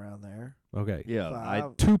somewhere around there. Okay. Yeah,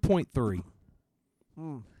 2.3.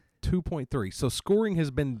 2.3. So scoring has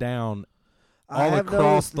been down I all have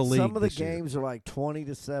across the league. Some of the this year. games are like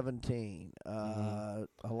 20-17. A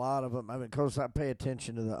lot of them. I mean, of course, I pay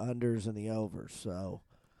attention to the unders and the overs. So,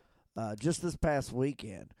 just this past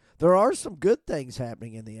weekend, there are some good things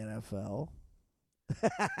happening in the NFL.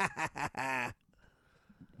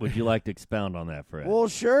 Would you like to expound on that, Fred? Well,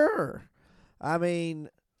 sure. I mean,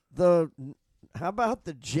 how about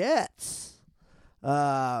the Jets?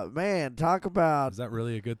 Man, talk about. Is that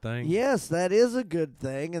really a good thing? Yes, that is a good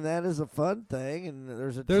thing, and that is a fun thing. And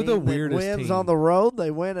there's a They're team the that weirdest wins team. on the road.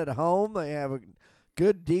 They win at home. They have a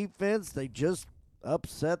good defense. They just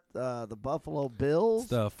upset the Buffalo Bills.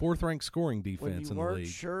 It's the 4th-ranked scoring when defense you in the weren't league.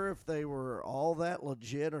 sure if they were all that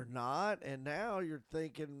legit or not, and now you're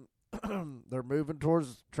thinking they're moving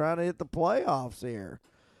towards trying to hit the playoffs here.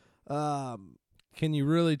 Can you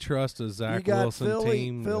really trust a Zach you got Wilson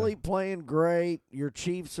team? Philly playing great. Your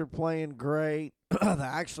Chiefs are playing great.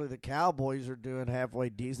 Actually, the Cowboys are doing halfway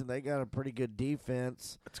decent. They got a pretty good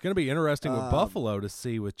defense. It's going to be interesting with Buffalo to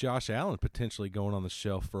see with Josh Allen potentially going on the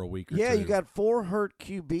shelf for a week or two. Yeah, you got 4 hurt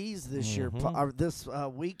QBs this year, or this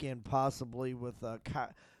weekend possibly with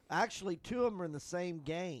actually 2 of them are in the same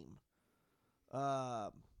game.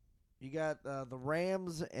 You got the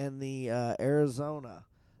Rams and the Arizona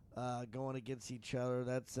going against each other.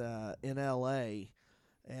 That's in L.A.,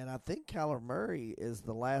 and I think Kyler Murray is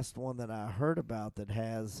the last one that I heard about that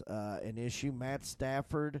has an issue. Matt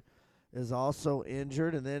Stafford is also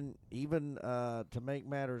injured, and then even to make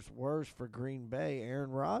matters worse for Green Bay,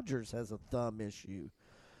 Aaron Rodgers has a thumb issue.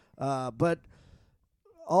 But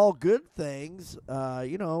all good things.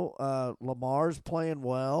 Lamar's playing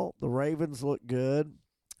well. The Ravens look good.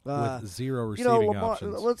 with 0 receiving Lamar,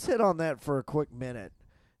 options. let's hit on that for a quick minute.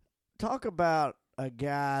 Talk about a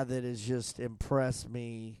guy that has just impressed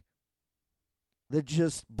me, that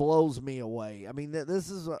just blows me away. I mean, this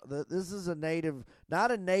is a native,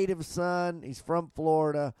 not a native son. He's from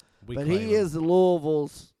Florida, but he is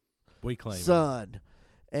Louisville's son.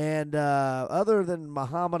 And other than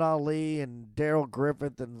Muhammad Ali and Darryl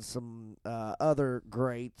Griffith and some other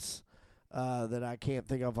greats that I can't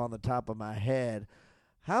think of on the top of my head,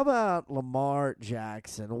 how about Lamar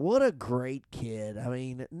Jackson? What a great kid. I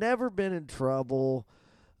mean, never been in trouble.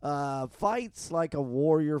 Fights like a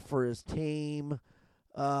warrior for his team.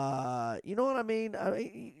 You know what I mean?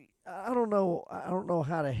 I don't know. I don't know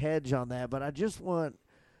how to hedge on that, but I just want.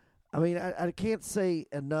 I mean, I can't say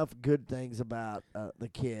enough good things about the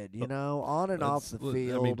kid. You know, on and off the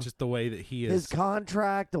field. I mean, just the way that he is. His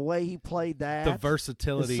contract, the way he played that. The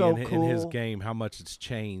versatility so in cool. his game, how much it's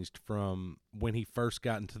changed from when he first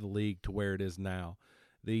got into the league to where it is now.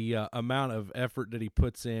 The amount of effort that he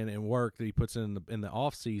puts in and work that he puts in the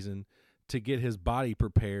off season to get his body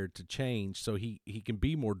prepared to change so he can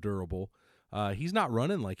be more durable. He's not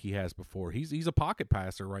running like he has before. He's a pocket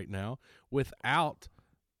passer right now without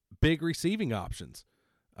big receiving options.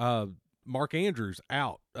 Mark Andrews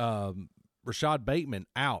out. Rashad Bateman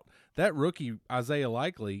out. That rookie, Isaiah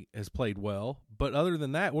Likely, has played well. But other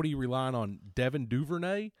than that, what are you relying on? Devin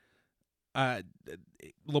Duvernay?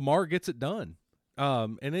 Lamar gets it done.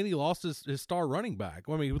 And then he lost his star running back.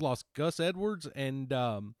 I mean, he lost Gus Edwards and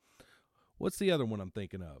what's the other one I'm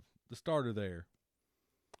thinking of? The starter there.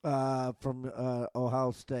 From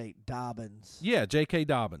Ohio State, Dobbins. Yeah, J.K.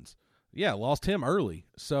 Dobbins. Yeah, lost him early.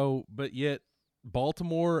 So, but yet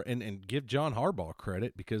Baltimore and give John Harbaugh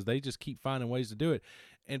credit because they just keep finding ways to do it.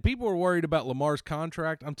 And people are worried about Lamar's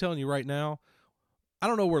contract. I'm telling you right now, I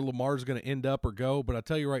don't know where Lamar's going to end up or go, but I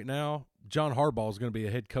tell you right now, John Harbaugh is going to be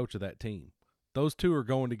a head coach of that team. Those two are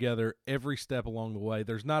going together every step along the way.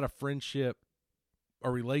 There's not a friendship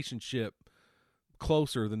or relationship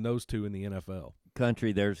closer than those two in the NFL.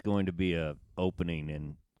 Country, there's going to be a opening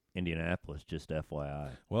in Indianapolis, just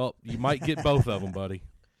FYI. Well, you might get both of them, buddy.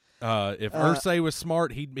 If Irsay was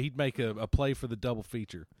smart, he'd make a play for the double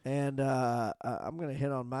feature. And I'm going to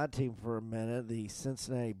hit on my team for a minute, the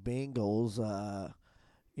Cincinnati Bengals.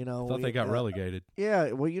 You know, I thought they got relegated.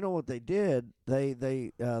 Yeah, well, you know what they did?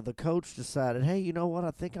 The coach decided, hey, you know what?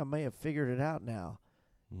 I think I may have figured it out now.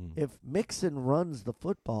 If Mixon runs the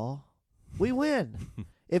football, we win.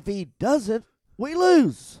 If he doesn't, we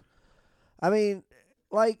lose. I mean,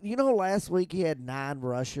 like, you know, last week he had 9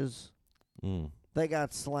 rushes. They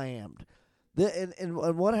got slammed.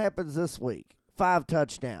 And what happens this week? 5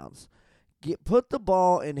 touchdowns. Put the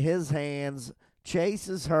ball in his hands. Chase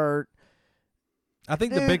is hurt. I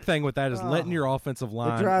think the big thing with that is letting your offensive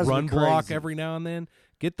line run block every now and then.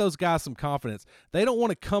 Get those guys some confidence. They don't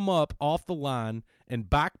want to come up off the line and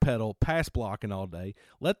backpedal, pass blocking all day.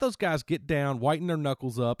 Let those guys get down, whiten their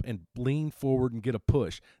knuckles up, and lean forward and get a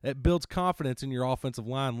push. That builds confidence in your offensive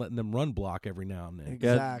line, letting them run block every now and then.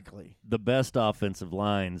 Exactly. The best offensive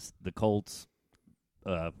lines, the Colts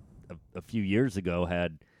a few years ago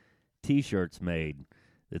had T-shirts made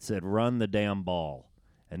that said "Run the damn ball."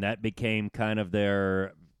 And that became kind of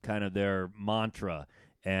their mantra.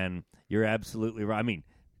 And you're absolutely right. I mean,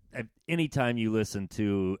 anytime you listen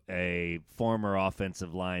to a former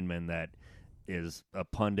offensive lineman that is a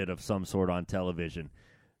pundit of some sort on television,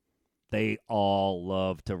 they all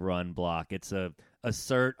love to run block. It's a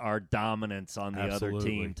assert our dominance on the other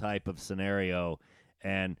team type of scenario.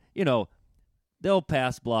 And, you know, they'll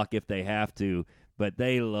pass block if they have to, but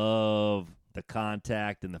they love the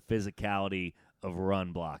contact and the physicality of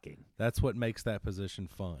run blocking. That's what makes that position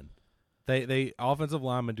fun. They offensive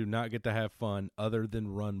linemen do not get to have fun other than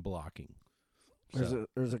run blocking.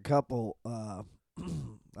 There's a couple.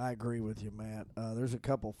 I agree with you, Matt. There's a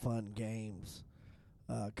couple fun games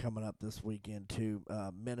coming up this weekend too.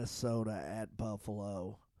 Minnesota at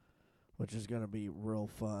Buffalo, which is going to be real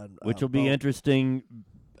fun. Which will be interesting.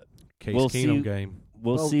 Case Keenum game.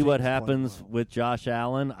 We'll see what happens with Josh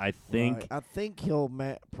Allen. I think he'll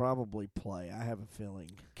probably play. I have a feeling.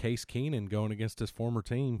 Case Keenum going against his former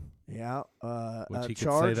team. Yeah. Which he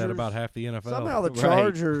Chargers, could say that about half the NFL. Somehow the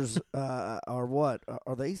Chargers are what?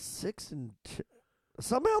 Are they 6-2?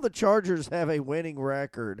 Somehow the Chargers have a winning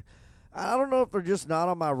record. I don't know if they're just not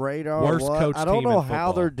on my radar Worst or what. coach I don't team know in how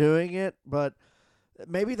football. they're doing it, but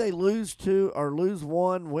maybe they lose 2 or lose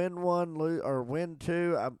 1, win 1, or win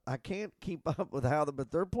 2. I can't keep up with how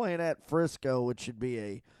but they're playing at Frisco, which should be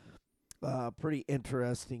a pretty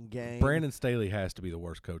interesting game. Brandon Staley has to be the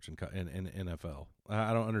worst coach in NFL.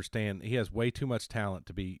 I don't understand. He has way too much talent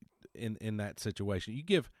to be in that situation. You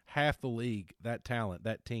give half the league that talent,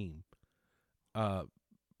 that team,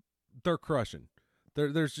 they're crushing.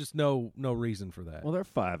 There's just no reason for that. Well, they're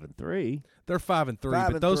 5-3. They're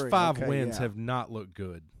 5-3, but those 5 wins yeah. have not looked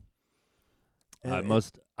good. I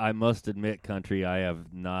must admit, Country, I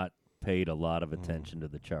have not paid a lot of attention to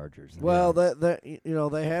the Chargers. Well,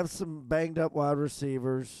 they have some banged up wide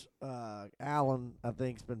receivers. Allen, I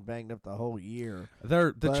think, has been banged up the whole year.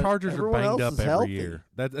 The Chargers are banged up every healthy. year.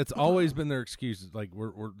 That's always been their excuses. Like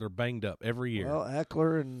they're banged up every year. Well,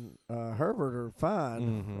 Eckler and Herbert are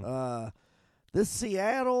fine. Mm-hmm. This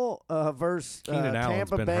Seattle versus Keenan Allen's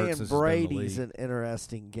Tampa been Bay hurt and since he's been in the Brady's league. an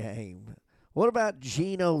interesting game. What about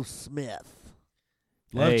Geno Smith?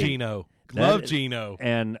 Love Hey, Geno. that- Love Geno.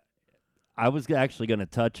 And I was actually going to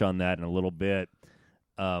touch on that in a little bit.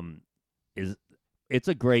 It's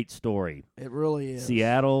a great story. It really is.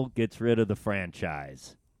 Seattle gets rid of the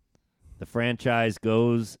franchise. The franchise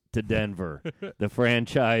goes to Denver. The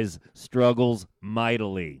franchise struggles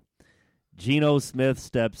mightily. Geno Smith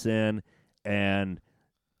steps in, and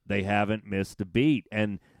they haven't missed a beat.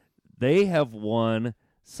 And they have won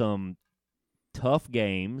some tough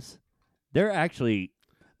games. They're actually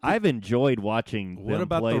I've enjoyed watching What them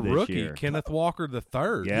about play the this rookie, year. Kenneth Walker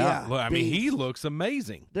III? Yeah. Look, I mean, he beast. looks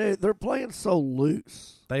amazing. They're playing so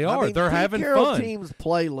loose. They are. I mean, They're Pete having Carroll fun. Teams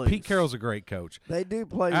play loose. Pete Carroll's a great coach. They do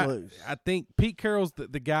play loose. I think Pete Carroll's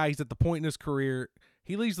the guy. He's at the point in his career.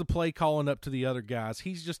 He leaves the play calling up to the other guys.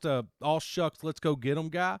 He's just a all shucks, let's go get him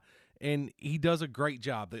guy, and he does a great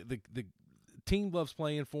job. The team loves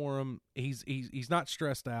playing for him. He's not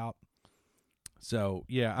stressed out. So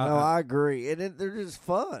yeah, I agree, and they're just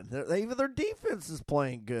fun. Even their defense is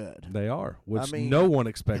playing good. they are, which I mean, no one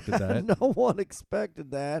expected that. No one expected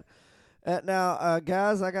that. Now,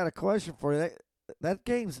 guys, I got a question for you. That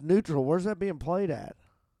game's neutral. Where's that being played at?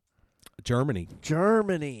 Germany.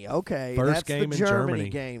 Germany. Okay, First that's game the in Germany Germany.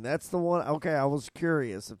 game. That's the one. Okay, I was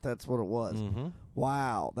curious if that's what it was. Mm-hmm.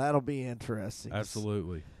 Wow, that'll be interesting.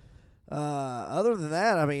 Absolutely. Other than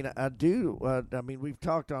that, I mean, we've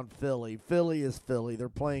talked on Philly. Philly is Philly. They're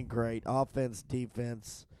playing great. Offense,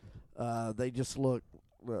 defense. They just look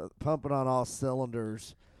pumping on all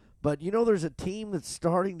cylinders. But, there's a team that's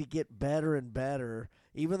starting to get better and better,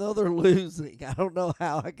 even though they're losing. I don't know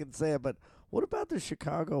how I can say it, but what about the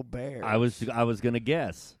Chicago Bears? I was going to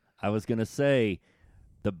guess. I was going to say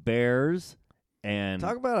the Bears and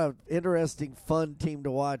Talk about an interesting, fun team to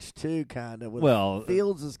watch, too, kind of. Well,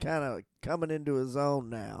 Fields is kind of coming into his own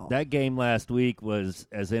now. that game last week was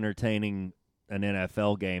as entertaining an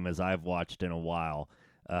NFL game as I've watched in a while.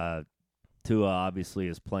 Tua obviously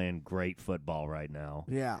is playing great football right now.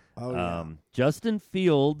 Yeah. Oh, yeah. Justin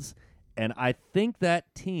Fields, and I think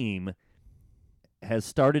that team has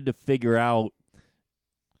started to figure out,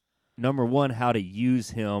 number one, how to use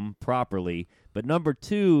him properly, but number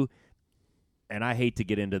two, and I hate to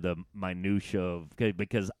get into the minutia of,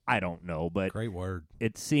 because I don't know, but Great word.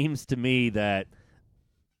 it seems to me that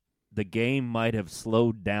the game might have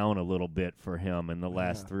slowed down a little bit for him in the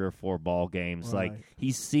last 3 or 4 ball games. Right. Like,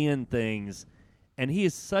 he's seeing things, and he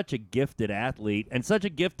is such a gifted athlete and such a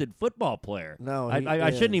gifted football player. No,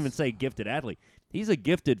 I shouldn't is. even say gifted athlete. He's a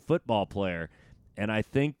gifted football player, and I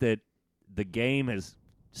think that the game has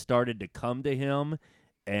started to come to him,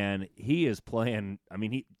 and he is playing. I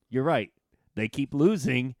mean, you're right. They keep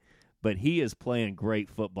losing, but he is playing great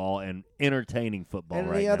football and entertaining football And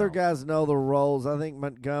right the now. other guys know the roles. I think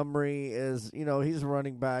Montgomery is, he's a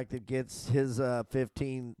running back that gets his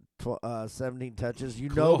 15, 17 touches. You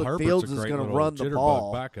know Khalil that Herbert's Fields a is great going to little run the jitterbug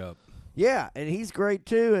ball. backup. Yeah, and he's great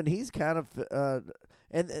too, and he's kind of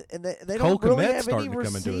and they Cole don't really Kmet's have any starting to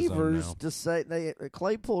come into his own receivers now. to say.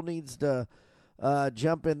 Claypool needs to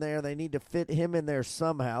jump in there. They need to fit him in there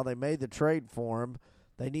somehow. They made the trade for him.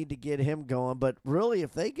 They need to get him going. But really,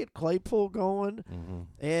 if they get Claypool going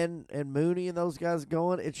and Mooney and those guys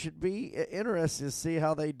going, it should be interesting to see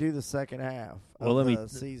how they do the second half of the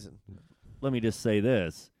season. Let me just say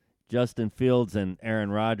this. Justin Fields and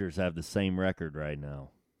Aaron Rodgers have the same record right now.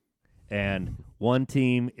 And one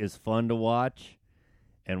team is fun to watch,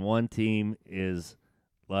 and one team is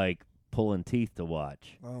like pulling teeth to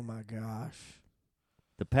watch. Oh, my gosh.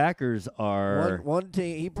 The Packers are One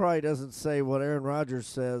team, he probably doesn't say what Aaron Rodgers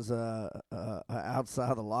says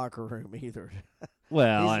outside the locker room either.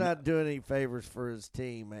 well. He's not doing any favors for his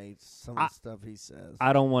teammates, some of the stuff he says.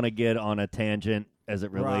 I don't want to get on a tangent as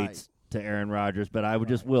it relates to Aaron Rodgers, but I would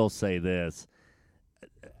just will say this.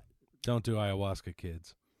 Don't do ayahuasca,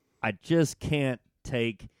 kids. I just can't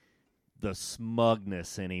take the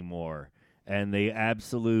smugness anymore and the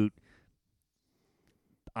absolute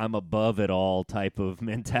I'm above it all type of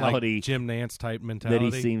mentality Like Jim Nance type mentality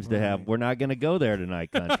that he seems to have. We're not going to go there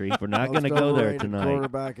tonight, country. We're not going to Most go there overrated tonight.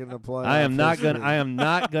 Quarterback in the playoff I am not history. going. I am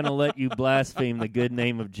not going to let you blaspheme the good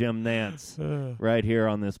name of Jim Nance right here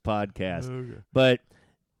on this podcast. Okay. But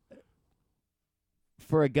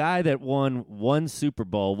for a guy that won one Super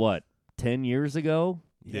Bowl, 10 years ago?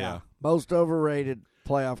 Yeah. Most overrated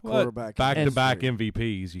playoff quarterback. Back-to-back history.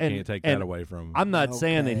 MVPs. You And- can't take and that away from him. I'm not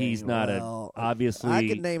saying that Okay, he's not well, obviously. I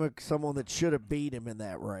can name someone that should have beat him in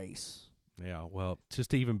that race. Yeah, well, just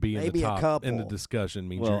to even be in Maybe the a top in the couple. discussion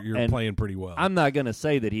means Well, you're and playing pretty well. I'm not going to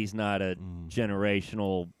say that he's not a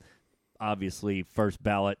generational obviously first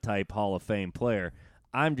ballot type Hall of Fame player.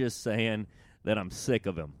 I'm just saying that I'm sick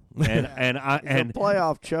of him, and He's a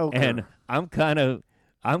playoff choker. And I'm kind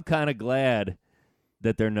of glad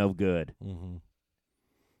that they're no good.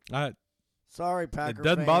 Mm-hmm. Sorry, Packers. It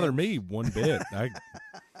doesn't bother fans. me one bit.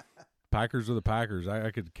 Packers are the Packers.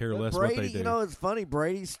 I could care less Brady, what they do. You know, it's funny.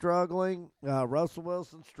 Brady's struggling. Russell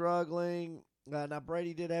Wilson's struggling. Now,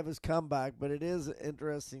 Brady did have his comeback, but it is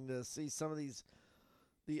interesting to see some of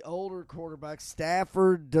the older quarterbacks.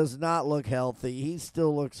 Stafford does not look healthy. He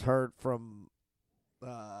still looks hurt from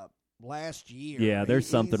last year. Yeah, there's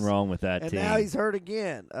something wrong with that and team. And now he's hurt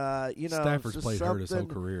again. Stafford's played hurt his whole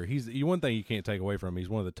career. He's one thing you can't take away from him. He's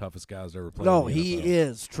one of the toughest guys to ever play. No, in the he NFL.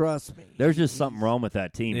 is. Trust me. There's just something wrong with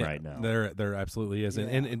that team right now. There absolutely is. Yeah.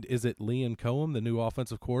 And is it Liam Cohen, the new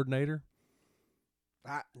offensive coordinator?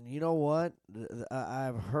 You know what?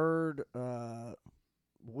 I've heard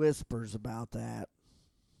whispers about that.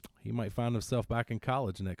 He might find himself back in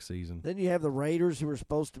college next season. Then you have the Raiders, who are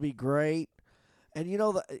supposed to be great, and you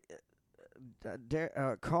know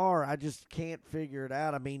the Carr. I just can't figure it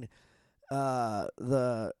out. I mean,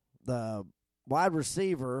 the wide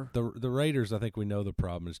receiver. The Raiders, I think we know the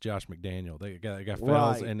problem is Josh McDaniel. They got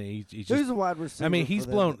Fells, Right. and he's just, Who's the wide receiver? I mean, he's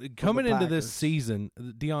for blown the coming into Packers? this season.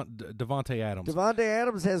 Devontae Adams. Devontae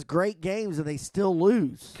Adams has great games, and they still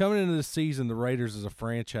lose. Coming into this season, the Raiders as a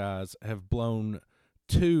franchise have blown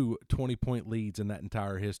 2 20-point leads in that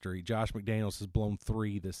entire history. Josh McDaniels has blown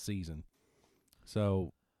 3 this season.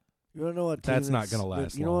 So You want to know what team that's not going to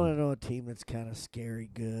last You long. want to know a team that's kind of scary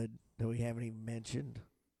good that we haven't even mentioned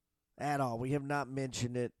at all. We have not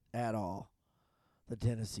mentioned it at all. The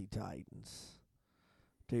Tennessee Titans,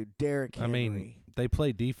 dude. Derrick Henry. I mean, they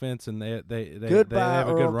play defense and they have Goodbye, a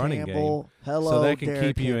good Earl running Campbell. game, Hello, so they can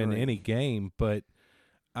Derrick keep you in Henry. any game. But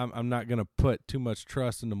I'm not going to put too much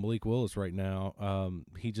trust into Malik Willis right now.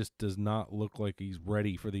 He just does not look like he's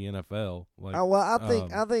ready for the NFL. Like,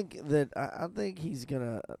 I think he's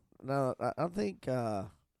gonna. No, I think the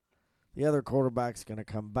other quarterback's gonna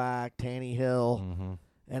come back, Tannehill, mhm.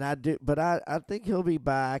 and I do. But I think he'll be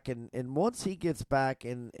back, and once he gets back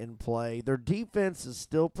in play, their defense is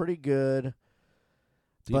still pretty good.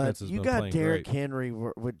 Defense But has you been got playing Derrick great. Henry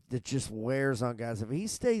that just wears on guys. If he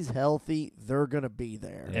stays healthy, they're going to be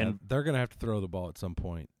there. Yeah, and they're going to have to throw the ball at some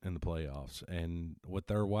point in the playoffs. And with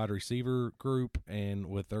their wide receiver group and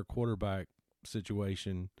with their quarterback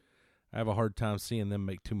situation, I have a hard time seeing them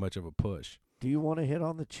make too much of a push. Do you want to hit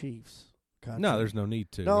on the Chiefs? No, there's no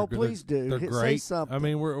need to. No, please do. They're Say great. something. I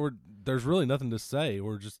mean, we're there's really nothing to say.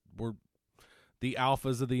 We're the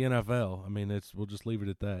alphas of the NFL. I mean, we'll just leave it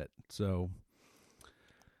at that. So,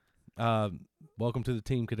 welcome to the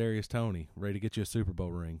team, Kadarius Toney. Ready to get you a Super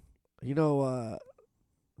Bowl ring. You know,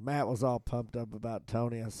 Matt was all pumped up about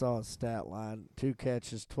Tony. I saw his stat line: 2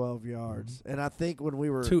 catches, 12 yards. Mm-hmm. And I think when we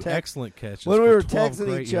were 2 excellent catches. when we for were 12 texting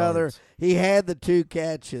great each other, yards. he had the 2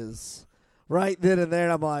 catches right then and there.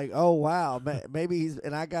 And I'm like, oh wow, maybe he's.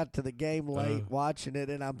 And I got to the game late watching it,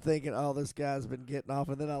 and I'm thinking, oh, this guy's been getting off.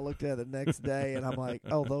 And then I looked at it the next day, and I'm like,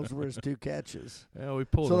 oh, those were his 2 catches. Yeah, we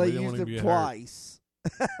pulled So him. they We didn't used want him to get hurt. twice.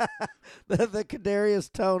 The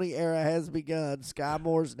Kadarius Toney era has begun. Sky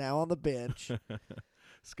Moore's now on the bench.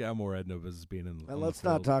 Sky Moore had no business being in the And let's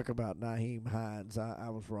not talk about Naheem Hines. I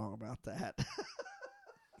was wrong about that.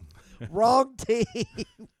 Wrong team.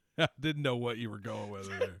 I didn't know what you were going with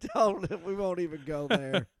there. We won't even go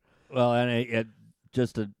there. Well, and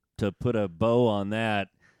just to put a bow on that,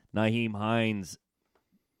 Naheem Hines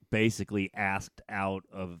basically asked out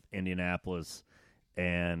of Indianapolis,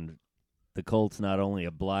 and the Colts not only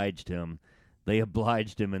obliged him, they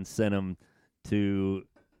obliged him and sent him to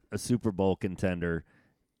a Super Bowl contender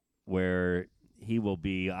where he will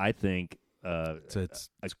be, I think, It's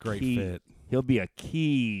a great key, fit. He'll be a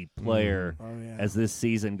key player Oh, yeah. as this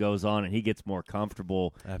season goes on, and he gets more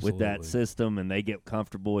comfortable with that Absolutely. system, and they get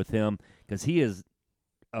comfortable with him because he is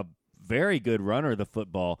a very good runner of the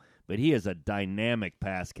football, but he is a dynamic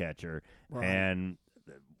pass catcher. Right. And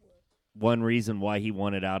one reason why he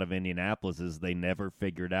wanted out of Indianapolis is they never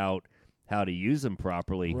figured out how to use him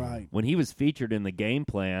properly. Right. When he was featured in the game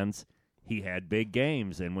plans, he had big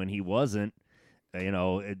games, and when he wasn't,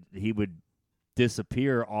 he would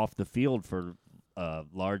disappear off the field for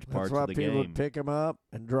large That's parts why of the people game. would pick him up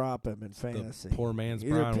and drop him in fantasy. The poor man's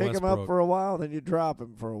You either Brian pick him up Westbrook. for a while, then you drop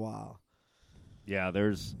him for a while. Yeah,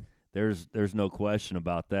 there's no question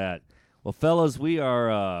about that. Well, fellas, we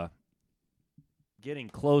are getting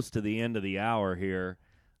close to the end of the hour here.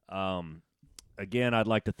 Again, I'd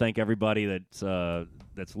like to thank everybody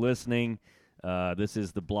that's listening. This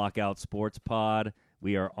is the Blockout Sports Pod.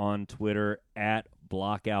 We are on Twitter at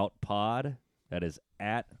BlockoutPod. That is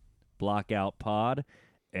at Block Out Pod,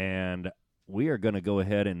 and we are going to go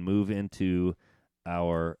ahead and move into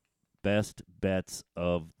our best bets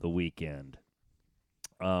of the weekend.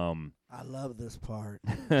 I love this part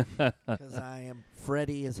because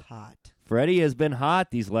Freddy is hot. Freddy has been hot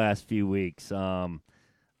these last few weeks.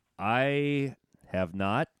 I have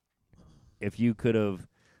not. If you could have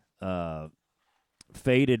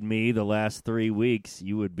faded me the last 3 weeks,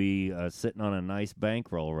 you would be sitting on a nice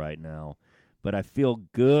bankroll right now. But I feel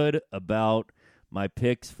good about my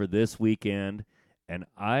picks for this weekend, and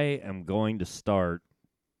I am going to start.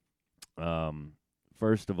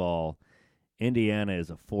 First of all, Indiana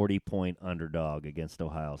is a 40-point underdog against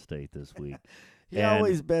Ohio State this week. He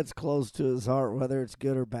always bets close to his heart, whether it's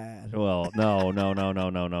good or bad. Well,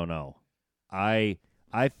 no. I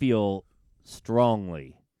feel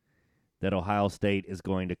strongly that Ohio State is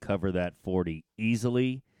going to cover that 40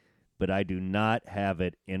 easily, but I do not have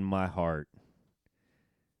it in my heart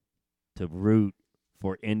to root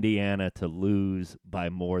for Indiana to lose by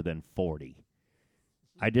more than 40.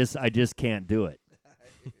 I just can't do it.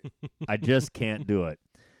 I just can't do it.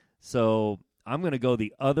 So I'm going to go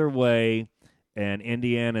the other way, and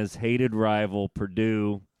Indiana's hated rival,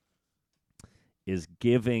 Purdue, is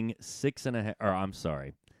giving 6.5. Or I'm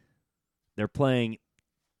sorry, they're playing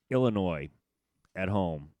Illinois at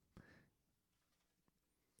home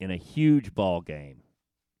in a huge ball game.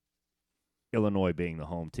 Illinois being the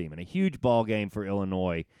home team, and a huge ball game for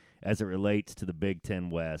Illinois as it relates to the Big Ten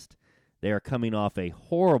West. They are coming off a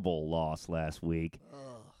horrible loss last week.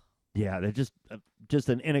 Yeah, they're just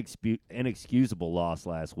an inexcusable loss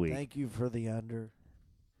last week. Thank you for the under.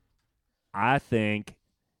 I think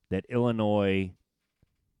that Illinois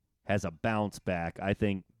has a bounce back. I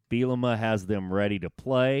think Bielema has them ready to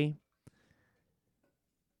play.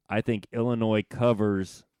 I think Illinois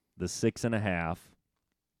covers the 6.5,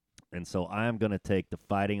 and so I'm going to take the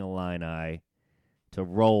Fighting Illini to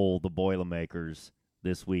roll the Boilermakers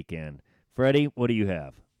this weekend. Freddie, what do you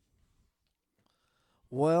have?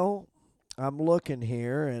 Well, I'm looking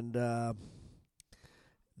here, and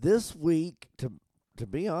this week, to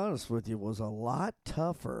be honest with you, was a lot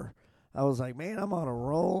tougher. I was like, man, I'm on a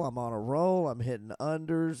roll. I'm hitting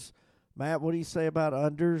unders. Matt, what do you say about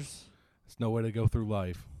unders? It's no way to go through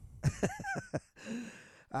life.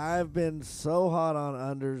 I've been so hot on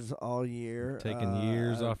unders all year. Taking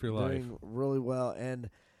years off your life. Doing really well.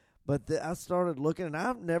 But I started looking, and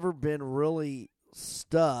I've never been really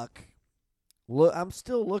stuck. I'm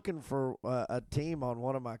still looking for a team on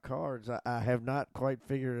one of my cards. I have not quite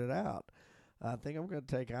figured it out. I think I'm going to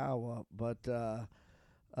take Iowa, but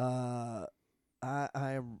I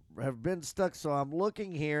have been stuck. So I'm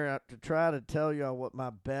looking here to try to tell you what my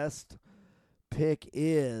best pick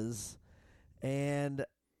is, and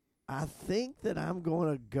I think that I'm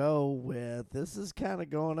going to go with, this is kind of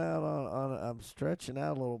going out on I'm stretching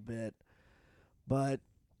out a little bit, but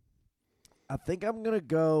I think I'm going to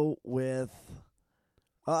go with,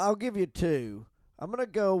 I'll give you two. I'm going to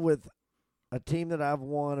go with a team that I've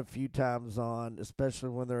won a few times on, especially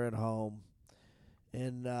when they're at home,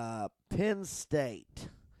 in Penn State.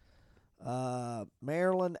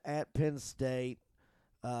 Maryland at Penn State.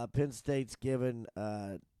 Penn State's given,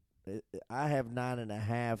 I have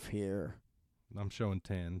 9.5 here. I'm showing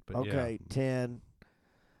 10. But okay, yeah. 10.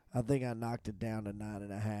 I think I knocked it down to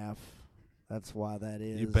 9.5. That's why that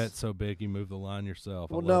is. You bet so big you moved the line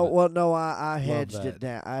yourself. I hedged it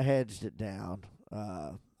down. I hedged it down.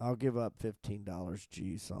 I'll give up $15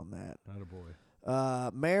 juice on that.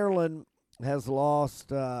 Attaboy. Maryland has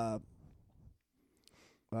lost. I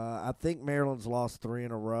think Maryland's lost 3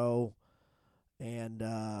 in a row, and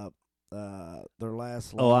their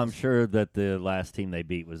last. Oh, I'm sure that the last team they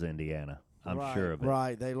beat was Indiana. I'm sure of it.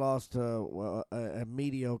 Right, they lost to a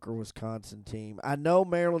mediocre Wisconsin team. I know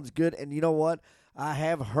Maryland's good, and you know what? I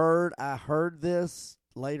heard this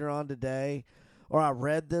later on today, or I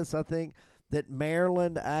read this. I think that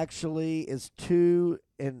Maryland actually is 2-2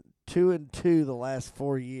 the last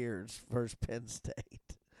 4 years versus Penn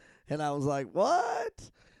State, and I was like, what?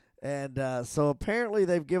 And so apparently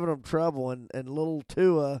they've given them trouble, and little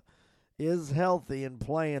Tua is healthy and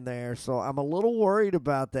playing there, so I'm a little worried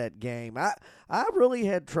about that game. I really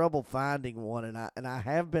had trouble finding one, and I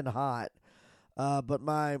have been hot. But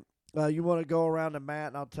you want to go around to Matt,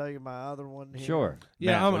 and I'll tell you my other one here. Sure.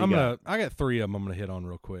 Yeah, Matt, I got 3 of them I'm gonna hit on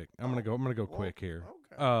real quick. I'm gonna go quick here.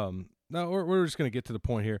 Okay. No, we're just gonna get to the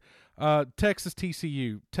point here. Texas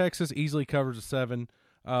TCU. Texas easily covers a 7.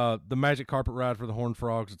 The magic carpet ride for the Horned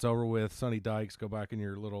Frogs. It's over with. Sonny Dykes, go back in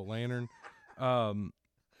your little lantern.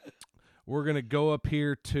 We're going to go up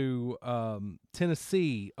here to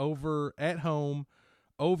Tennessee at home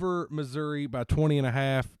over Missouri by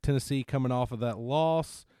 20.5. Tennessee coming off of that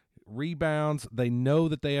loss. Rebounds. They know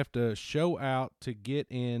that they have to show out to get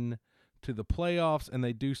in to the playoffs, and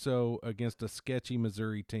they do so against a sketchy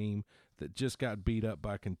Missouri team that just got beat up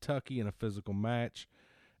by Kentucky in a physical match.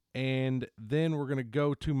 And then we're going to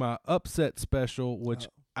go to my upset special, which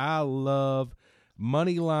I love.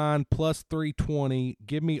 Money line plus 320.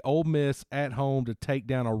 Give me Ole Miss at home to take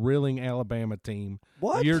down a reeling Alabama team.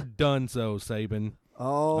 What? You're done so, Saban.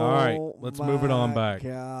 Oh, all right, let's move it on back.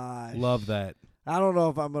 Gosh. Love that. I don't know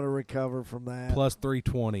if I'm going to recover from that. Plus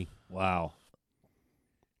 320. Wow.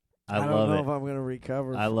 I don't know if I'm going to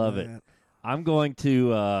recover. I love it. I'm going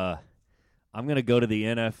to go to the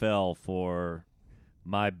NFL for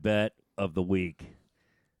my bet of the week.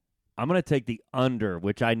 I'm going to take the under,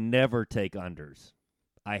 which I never take unders.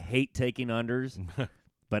 I hate taking unders,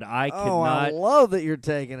 but I could not. I love that you're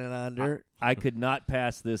taking an under. I could not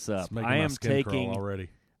pass this up. I am taking already.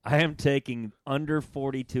 I am taking under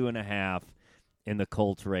 42.5 in the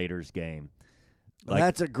Colts Raiders game.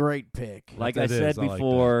 That's a great pick. Like I said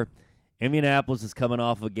before, Indianapolis is coming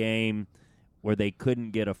off a game where they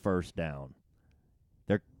couldn't get a first down.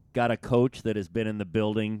 They've got a coach that has been in the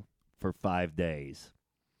building for 5 days.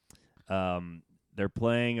 They're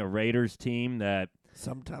playing a Raiders team that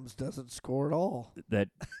sometimes doesn't score at all. That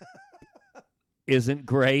isn't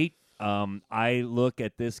great. I look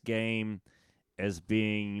at this game as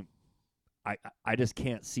being I just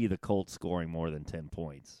can't see the Colts scoring more than 10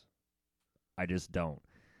 points. I just don't.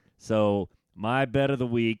 So my bet of the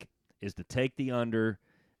week is to take the under,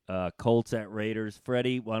 Colts at Raiders.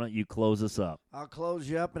 Freddie, why don't you close us up? I'll close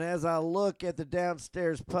you up, and as I look at the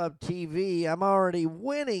downstairs pub TV, I'm already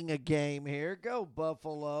winning a game here. Go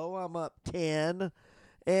Buffalo. I'm up 10.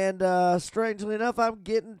 And strangely enough, I'm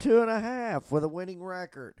getting 2.5 with a winning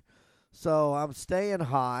record. So I'm staying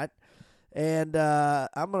hot. And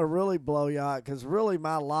I'm going to really blow you out because really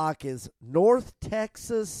my lock is North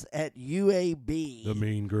Texas at UAB. The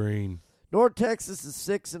Mean Green. North Texas is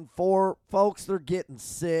 6-4. Folks, they're getting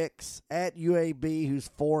 6 at UAB, who's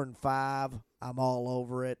 4-5. I'm all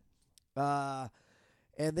over it. And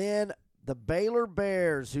then the Baylor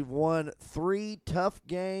Bears, who've won 3 tough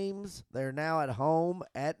games. They're now at home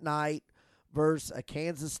at night versus a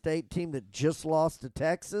Kansas State team that just lost to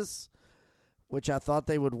Texas, which I thought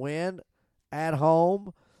they would win at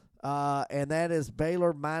home. And that is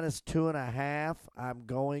Baylor minus 2.5. I'm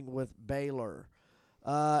going with Baylor.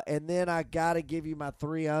 And then I got to give you my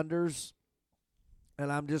 3 unders,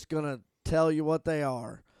 and I'm just going to tell you what they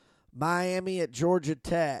are. Miami at Georgia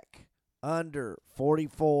Tech, under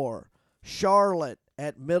 44. Charlotte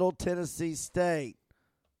at Middle Tennessee State,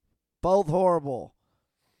 both horrible,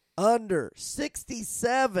 under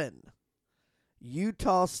 67.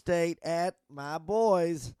 Utah State at my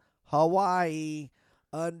boys, Hawaii,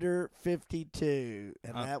 under 52.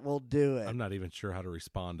 And that will do it. I'm not even sure how to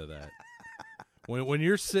respond to that. When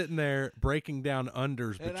you're sitting there breaking down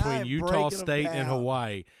unders between Utah State and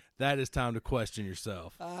Hawaii, that is time to question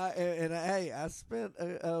yourself. Hey, I spent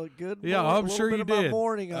a good I'm sure you did.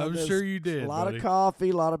 Morning on this. Sure you did. A lot buddy. of coffee,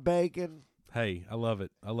 a lot of bacon. Hey, I love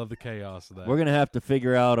it. I love the chaos of that. We're gonna have to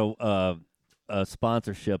figure out a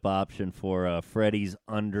sponsorship option for Freddie's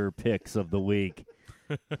under picks of the week.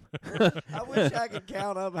 I wish I could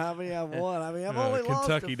count up how many I've won. I mean, I've only lost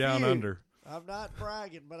a Kentucky few. down under. I'm not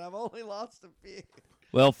bragging, but I've only lost a few.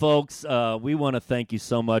 Well, folks, we want to thank you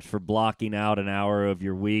so much for blocking out an hour of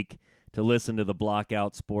your week to listen to the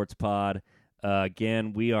Blockout Sports Pod.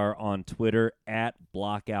 Again, we are on Twitter at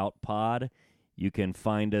BlockoutPod. You can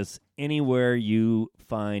find us anywhere you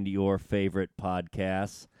find your favorite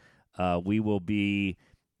podcasts. We will be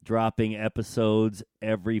dropping episodes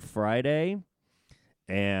every Friday,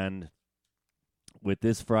 and with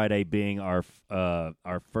this Friday being our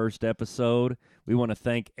first episode, we want to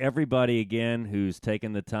thank everybody again who's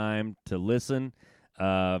taken the time to listen.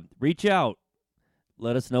 Reach out.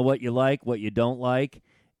 Let us know what you like, what you don't like.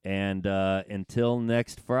 And until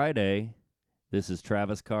next Friday, this is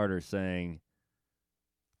Travis Carter saying,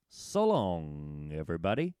 so long,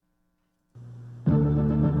 everybody.